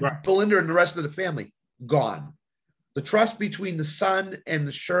 Right. Belinda and the rest of the family, gone. The trust between the son and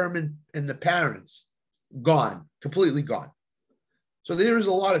the Sherman and the parents, gone, completely gone. So there is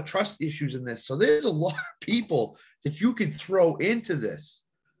a lot of trust issues in this. So there's a lot of people that you can throw into this.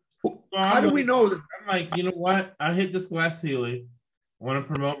 How do we know that? I'm like, you know what? I hit this glass ceiling. I want to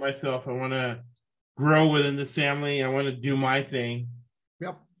promote myself. I want to grow within this family. I want to do my thing.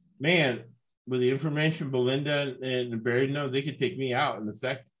 Yep. Man, with the information Belinda and Barry know, they could take me out in a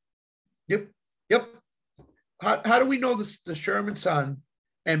second. Yep. Yep. How do we know the Sherman son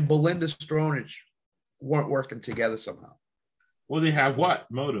and Belinda Stronach weren't working together somehow? Well, they have what?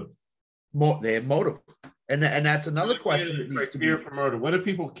 Motive. They have motive. And that's another question that needs to be. For murder. What do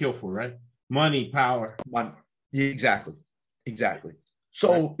people kill for, right? Money, power. Money. Exactly.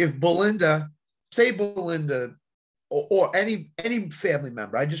 So if Belinda, or any family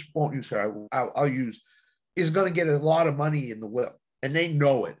member, I just won't use her, I'll use, is going to get a lot of money in the will, and they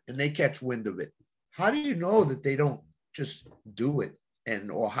know it, and they catch wind of it. How do you know that they don't just do it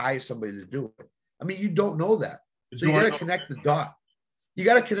or hire somebody to do it? I mean, you don't know that. So you got to connect the dots. You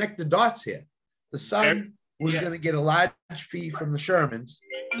got to connect the dots here. The son was going to get a large fee from the Shermans,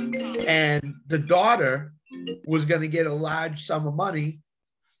 and the daughter was going to get a large sum of money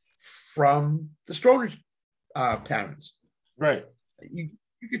from the Stronach parents. Right. You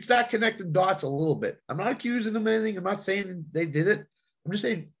could start connecting dots a little bit. I'm not accusing them of anything. I'm not saying they did it. I'm just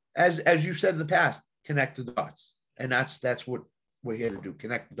saying, as you've said in the past, connect the dots. And that's what we're here to do,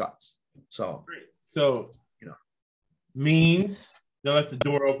 connect the dots. So means they left the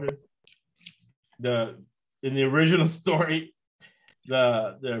door open. In the original story,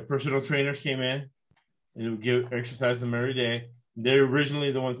 the personal trainers came in and would exercise them every day. They're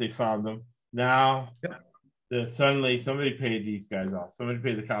originally the ones they found them. Now, suddenly somebody paid these guys off. Somebody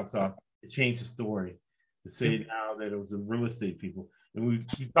paid the cops off. It changed the story to say now that it was the real estate people. And we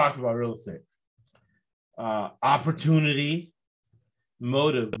talked about real estate. Opportunity,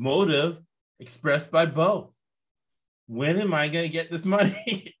 motive expressed by both. When am I going to get this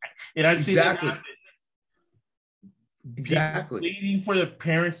money? And I see exactly. Waiting for the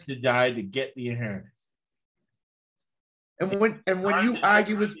parents to die to get the inheritance. And when you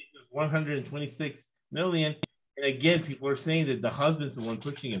argue with 126 million, and again, people are saying that the husband's the one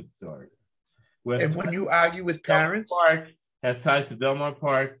pushing it. Sorry. And when you argue with parents, Park has ties to Belmont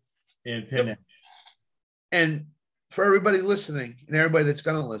Park and Penn. Yep. And for everybody listening and everybody that's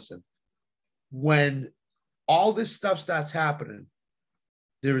going to listen, when all this stuff starts happening,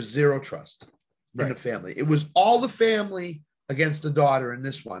 there is zero trust in the family. It was all the family against the daughter in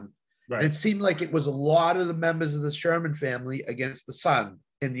this one. Right. And it seemed like it was a lot of the members of the Sherman family against the son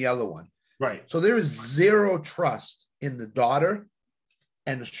in the other one. Right. So there is zero trust in the daughter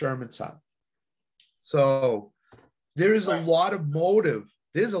and the Sherman son. So there is a lot of motive.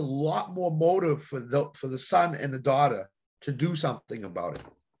 There's a lot more motive for the son and the daughter to do something about it,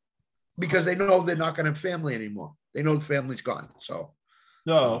 because they know they're not going to have family anymore. They know the family's gone. So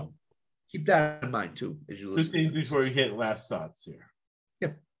keep that in mind too as you listen. 2 things before we hit last thoughts here.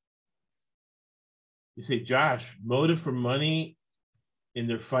 Yep. You say, Josh, motive for money, and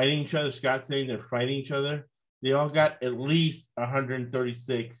they're fighting each other. Scott's saying they're fighting each other. They all got at least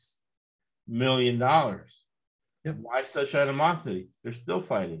 $136 million. Yep. Why such animosity? They're still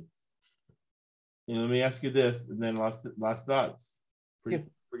fighting. And let me ask you this, and then last thoughts for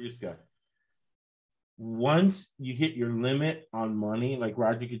you, Scott. Once you hit your limit on money, like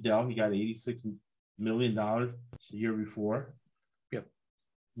Roger Goodell, he got $86 million the year before. Yep.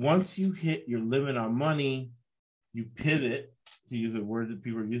 Once you hit your limit on money, you pivot, to use a word that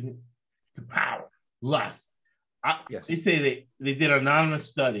people are using, to power, lust. Yes. They say they did an anonymous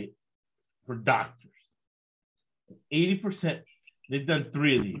study for doctors. 80%, they've done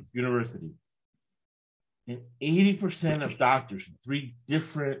 3 of these universities. And 80% of doctors, 3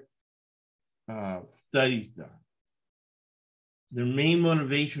 different studies done, their main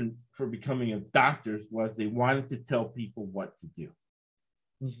motivation for becoming a doctor was they wanted to tell people what to do.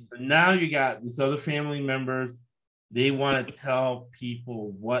 Mm-hmm. But now you got these other family members, they want to tell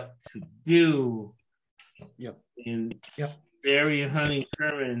people what to do. Yep. And Barry and Honey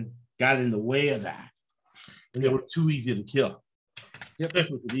Sherman got in the way of that. And they were too easy to kill. Yep.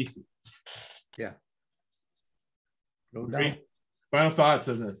 Especially for these two. Yeah. No doubt. Final thoughts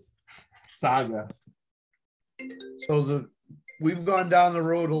on this saga. So we've gone down the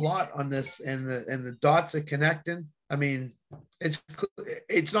road a lot on this, and the dots are connecting. I mean,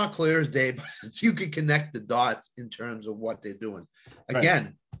 it's not clear as day, but you can connect the dots in terms of what they're doing.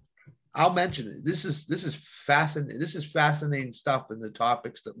 Again, I'll mention it. This is fascinating. This is fascinating stuff, and the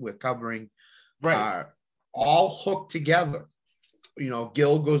topics that we're covering are all hooked together. You know,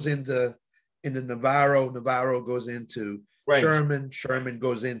 Gil goes into Navarro goes into Sherman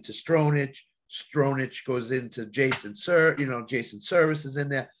goes into Stronach goes into Jason Service is in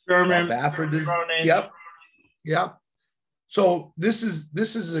there. Sherman, Bafford is, yep. So this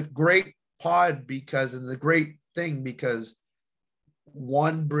is a great pod because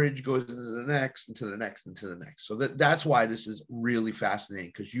one bridge goes into the next, into the next, into the next. So that's why this is really fascinating,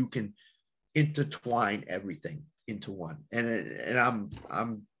 because you can intertwine everything into one. And I'm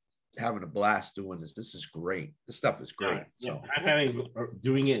having a blast doing this. This is great. This stuff is great. So I'm having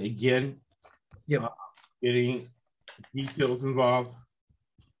doing it again. Yep. Getting details involved,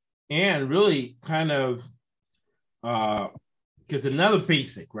 and really kind of because another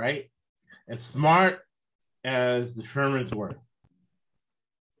basic, right? As smart as the Shermans were,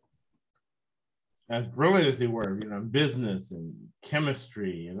 as brilliant as they were, in business and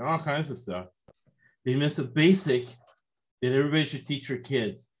chemistry and all kinds of stuff, they missed a basic that everybody should teach their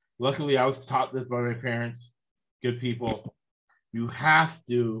kids. Luckily, I was taught this by my parents, good people. You have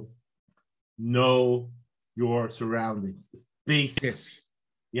to know your surroundings. It's basic. Yes.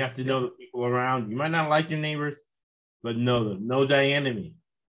 You have to know the people around you. You might not like your neighbors, but know them. Know thy enemy.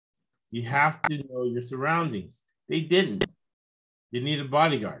 You have to know your surroundings. They didn't. They needed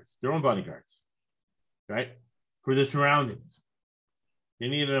bodyguards, their own bodyguards, right? For the surroundings. They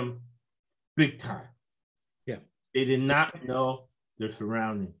needed them big time. Yeah. They did not know their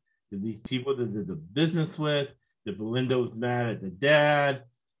surroundings. These people that did the business with, that Belinda was mad at the dad,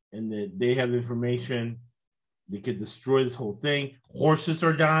 and that they have information that could destroy this whole thing. Horses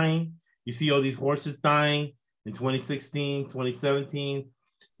are dying. You see all these horses dying in 2016, 2017.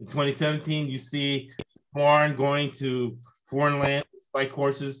 In 2017, you see foreign going to foreign land to spike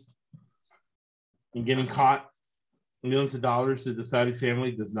horses and getting caught. Millions of dollars that the Saudi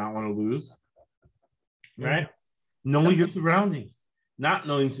family does not want to lose. Right? Know your surroundings. Not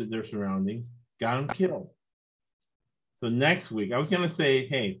knowing their surroundings got them killed. So next week, I was going to say,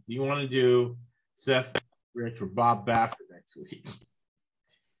 hey, do you want to do Seth Rich or Bob Baffert next week?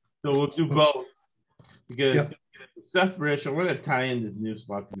 So we'll do both. Because Seth Rich, I'm going to tie in this new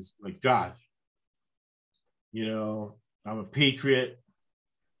slot. Like, Josh, I'm a patriot.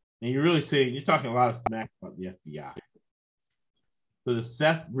 And you're really saying, you're talking a lot of smack about the FBI. So the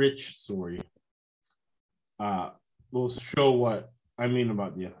Seth Rich story will show what I mean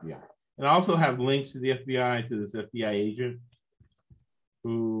about the FBI. And I also have links to the FBI, to this FBI agent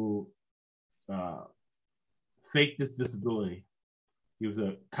who faked his disability. He was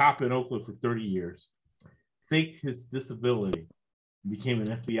a cop in Oakland for 30 years, faked his disability, became an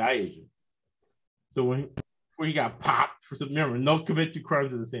FBI agent. So when he got popped for some, remember, no commit two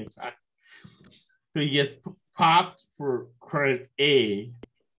crimes at the same time. So he gets popped for crime A.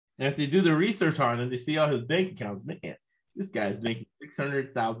 And as they do the research on him, they see all his bank accounts. Man, this guy's making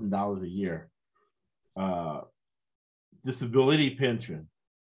 $600,000 a year. Disability pension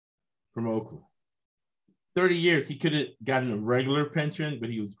from Oakland. 30 years, he could have gotten a regular pension, but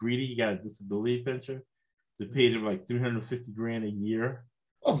he was greedy. He got a disability pension. They paid him like $350,000 a year.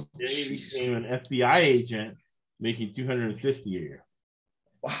 Oh, then he became an FBI agent, making $250,000 a year.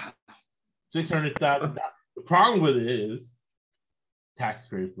 Wow. $600,000. The problem with it is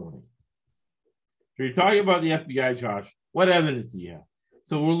taxpayers' money. So you're talking about the FBI, Josh. What evidence do you have?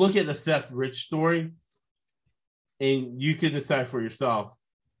 So we'll look at the Seth Rich story, and you can decide for yourself.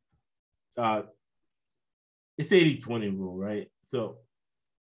 It's 80-20 rule, right? So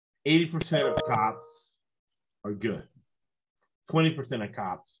 80% of cops are good. 20% of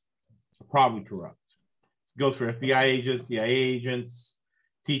cops are probably corrupt. It goes for FBI agents, CIA agents,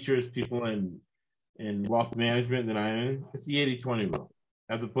 teachers, people in wealth management that I'm in. It's the 80-20 rule.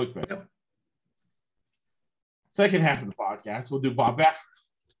 Have the book back. Yep. Second half of the podcast, we'll do Bob Baffert.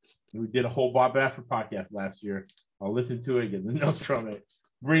 We did a whole Bob Baffert podcast last year. I'll listen to it, get the notes from it,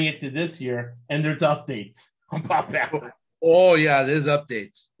 bring it to this year, and there's updates on Bob Baffert. Oh yeah, there's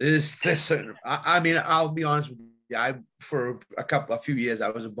updates. I mean, I'll be honest with you. For a few years, I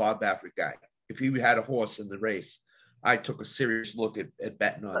was a Bob Baffert guy. If he had a horse in the race, I took a serious look at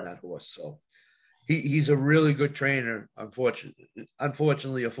betting on that horse. So he's a really good trainer.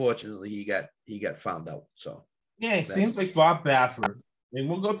 Unfortunately, he got found out. So yeah, it seems like Bob Baffert. And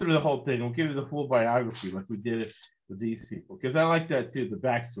we'll go through the whole thing. We'll give you the full biography like we did it with these people. Because I like that too, the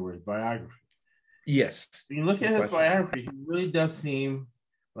backstory, biography. Yes. When you look at his biography, he really does seem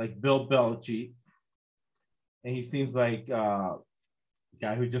like Bill Belichick. And he seems like a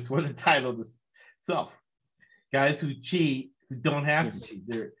guy who just won a title himself. Guys who cheat, who don't have to cheat.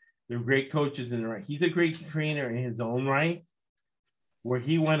 They're great coaches in the right. He's a great trainer in his own right. Where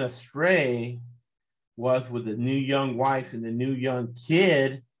he went astray was with the new young wife and the new young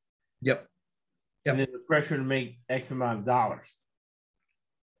kid. Yep. And then the pressure to make X amount of dollars.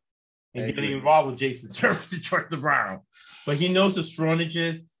 And getting involved with Jason Service and George LeBron. But he knows the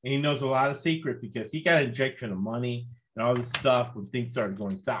Stronaches, and he knows a lot of secret because he got an injection of money and all this stuff when things started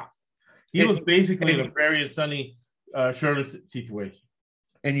going south. He was basically in a Barry and Sonny Sherman situation.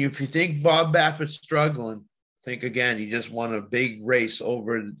 And if you think Bob Baffert's struggling, think again. He just won a big race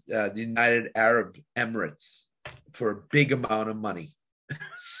over the United Arab Emirates for a big amount of money.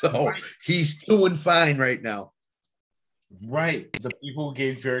 So he's doing fine right now. Right. The people who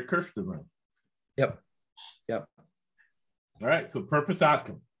gave Jared Kirsch the money. Yep. All right. So purpose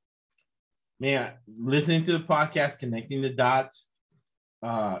outcome. Man, listening to the podcast, connecting the dots.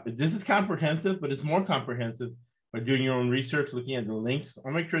 This is comprehensive, but it's more comprehensive by doing your own research, looking at the links.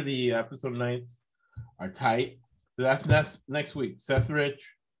 I'll make sure the episode nights are tight. So that's next week. Seth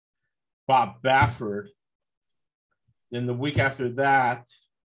Rich, Bob Baffert. Then the week after that,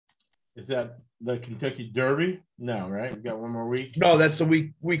 is that the Kentucky Derby? No, right? We got one more week. No, that's the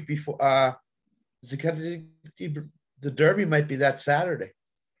week before. Is the Derby might be that Saturday.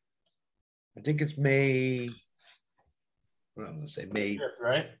 I think it's May. What I'm going to say, May.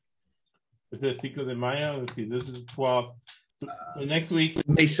 Right? Is it Cinco de Mayo? Let's see. This is the 12th. So next week,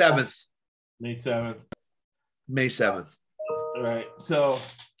 May 7th. May 7th. May 7th. All right. So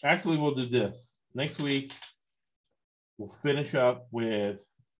actually, we'll do this next week. We'll finish up with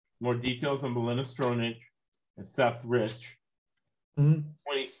more details on Belinda Stronach and Seth Rich.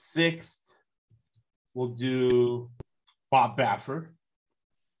 26th, we'll do Bob Baffert.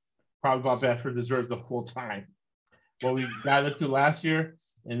 Probably Bob Baffert deserves a full time. What we got into last year,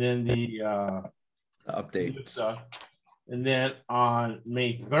 and then the update stuff. And then on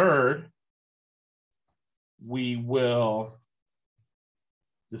May 3rd, we will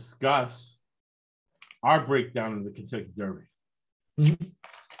discuss our breakdown of the Kentucky Derby.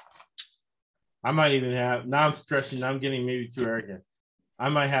 I might even have, now I'm stretching, now I'm getting maybe too arrogant. I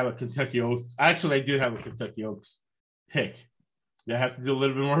might have a Kentucky Oaks. Actually, I do have a Kentucky Oaks pick. I have to do a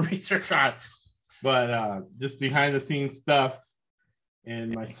little bit more research on it. But just behind the scenes stuff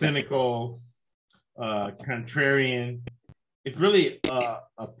and my cynical, contrarian it's really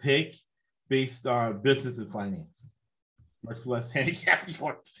a pick based on business and finance, much less handicap.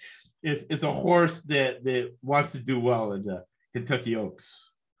 It's a horse that wants to do well in the Kentucky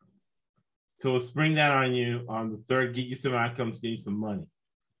Oaks. So we'll spring that on you on the 3rd, get you some outcomes, get you some money.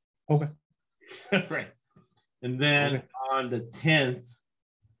 Okay. Right. And then on the 10th,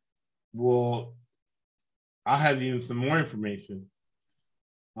 I'll have you some more information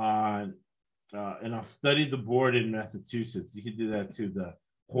on, and I'll study the board in Massachusetts. You can do that too, the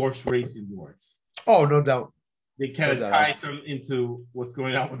horse racing boards. Oh, no doubt. They kind of tie some into what's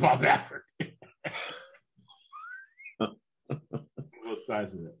going on with Bob Baffert. Both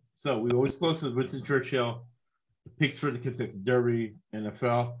sides of it. So we always close with Winston Churchill, the picks for the Kentucky Derby,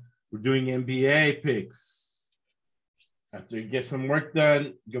 NFL. We're doing NBA picks. After you get some work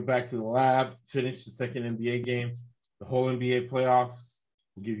done, go back to the lab, finish the second NBA game, the whole NBA playoffs.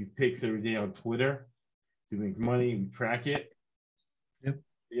 We'll give you picks every day on Twitter. You make money, we track it. Yep.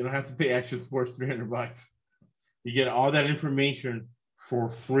 You don't have to pay Action Sports $300. You get all that information for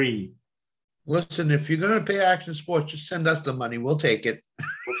free. Listen, if you're going to pay Action Sports, just send us the money. We'll take it.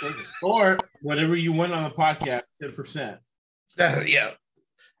 We'll take it. Or whatever you win on the podcast, 10%. Yeah.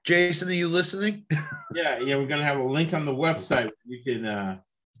 Jason, are you listening? Yeah. We're going to have a link on the website. You can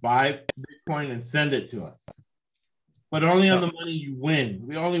buy Bitcoin and send it to us. But only on the money you win.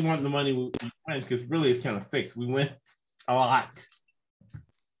 We only want the money we win because really it's kind of fixed. We win a lot.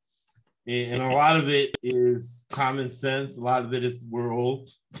 And a lot of it is common sense. A lot of it is we're old.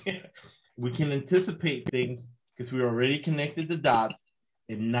 We can anticipate things because we already connected the dots.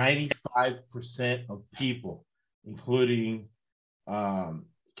 And 95% of people, including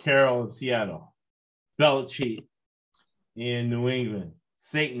Carol in Seattle, Belichick in New England,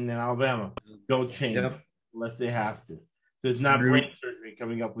 Satan in Alabama, don't change unless they have to. So it's not brain surgery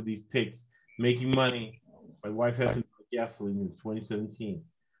coming up with these picks, making money. My wife hasn't put gasoline in 2017.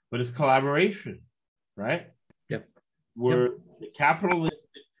 But it's collaboration, right? Yep. We're the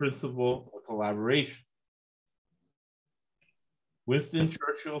capitalistic principle of collaboration. Winston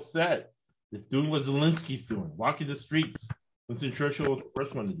Churchill said, "It's doing what Zelensky's doing, walking the streets." Winston Churchill was the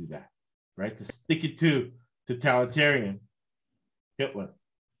first one to do that, right? To stick it to totalitarian Hitler.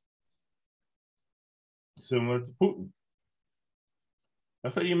 Similar to Putin.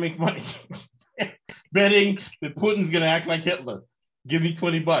 That's how you make money. Betting that Putin's going to act like Hitler. Give me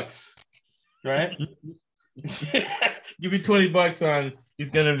 $20, right? Give me $20 on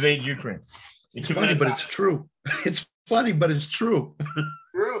he's going to invade Ukraine. It's funny, but it's true. It's funny, but it's true.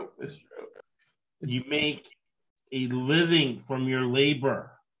 True. It's true. You make a living from your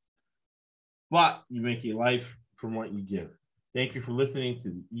labor, but you make a life from what you give. Thank you for listening to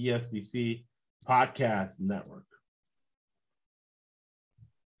the ESBC Podcast Network.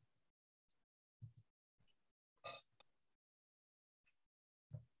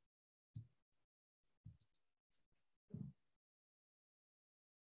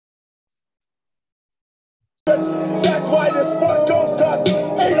 That's why this sport don't cost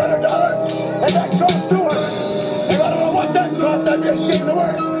 $800 and that costs $200. And I don't know what that costs. I'd be ashamed of the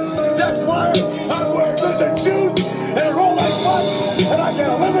word. That's why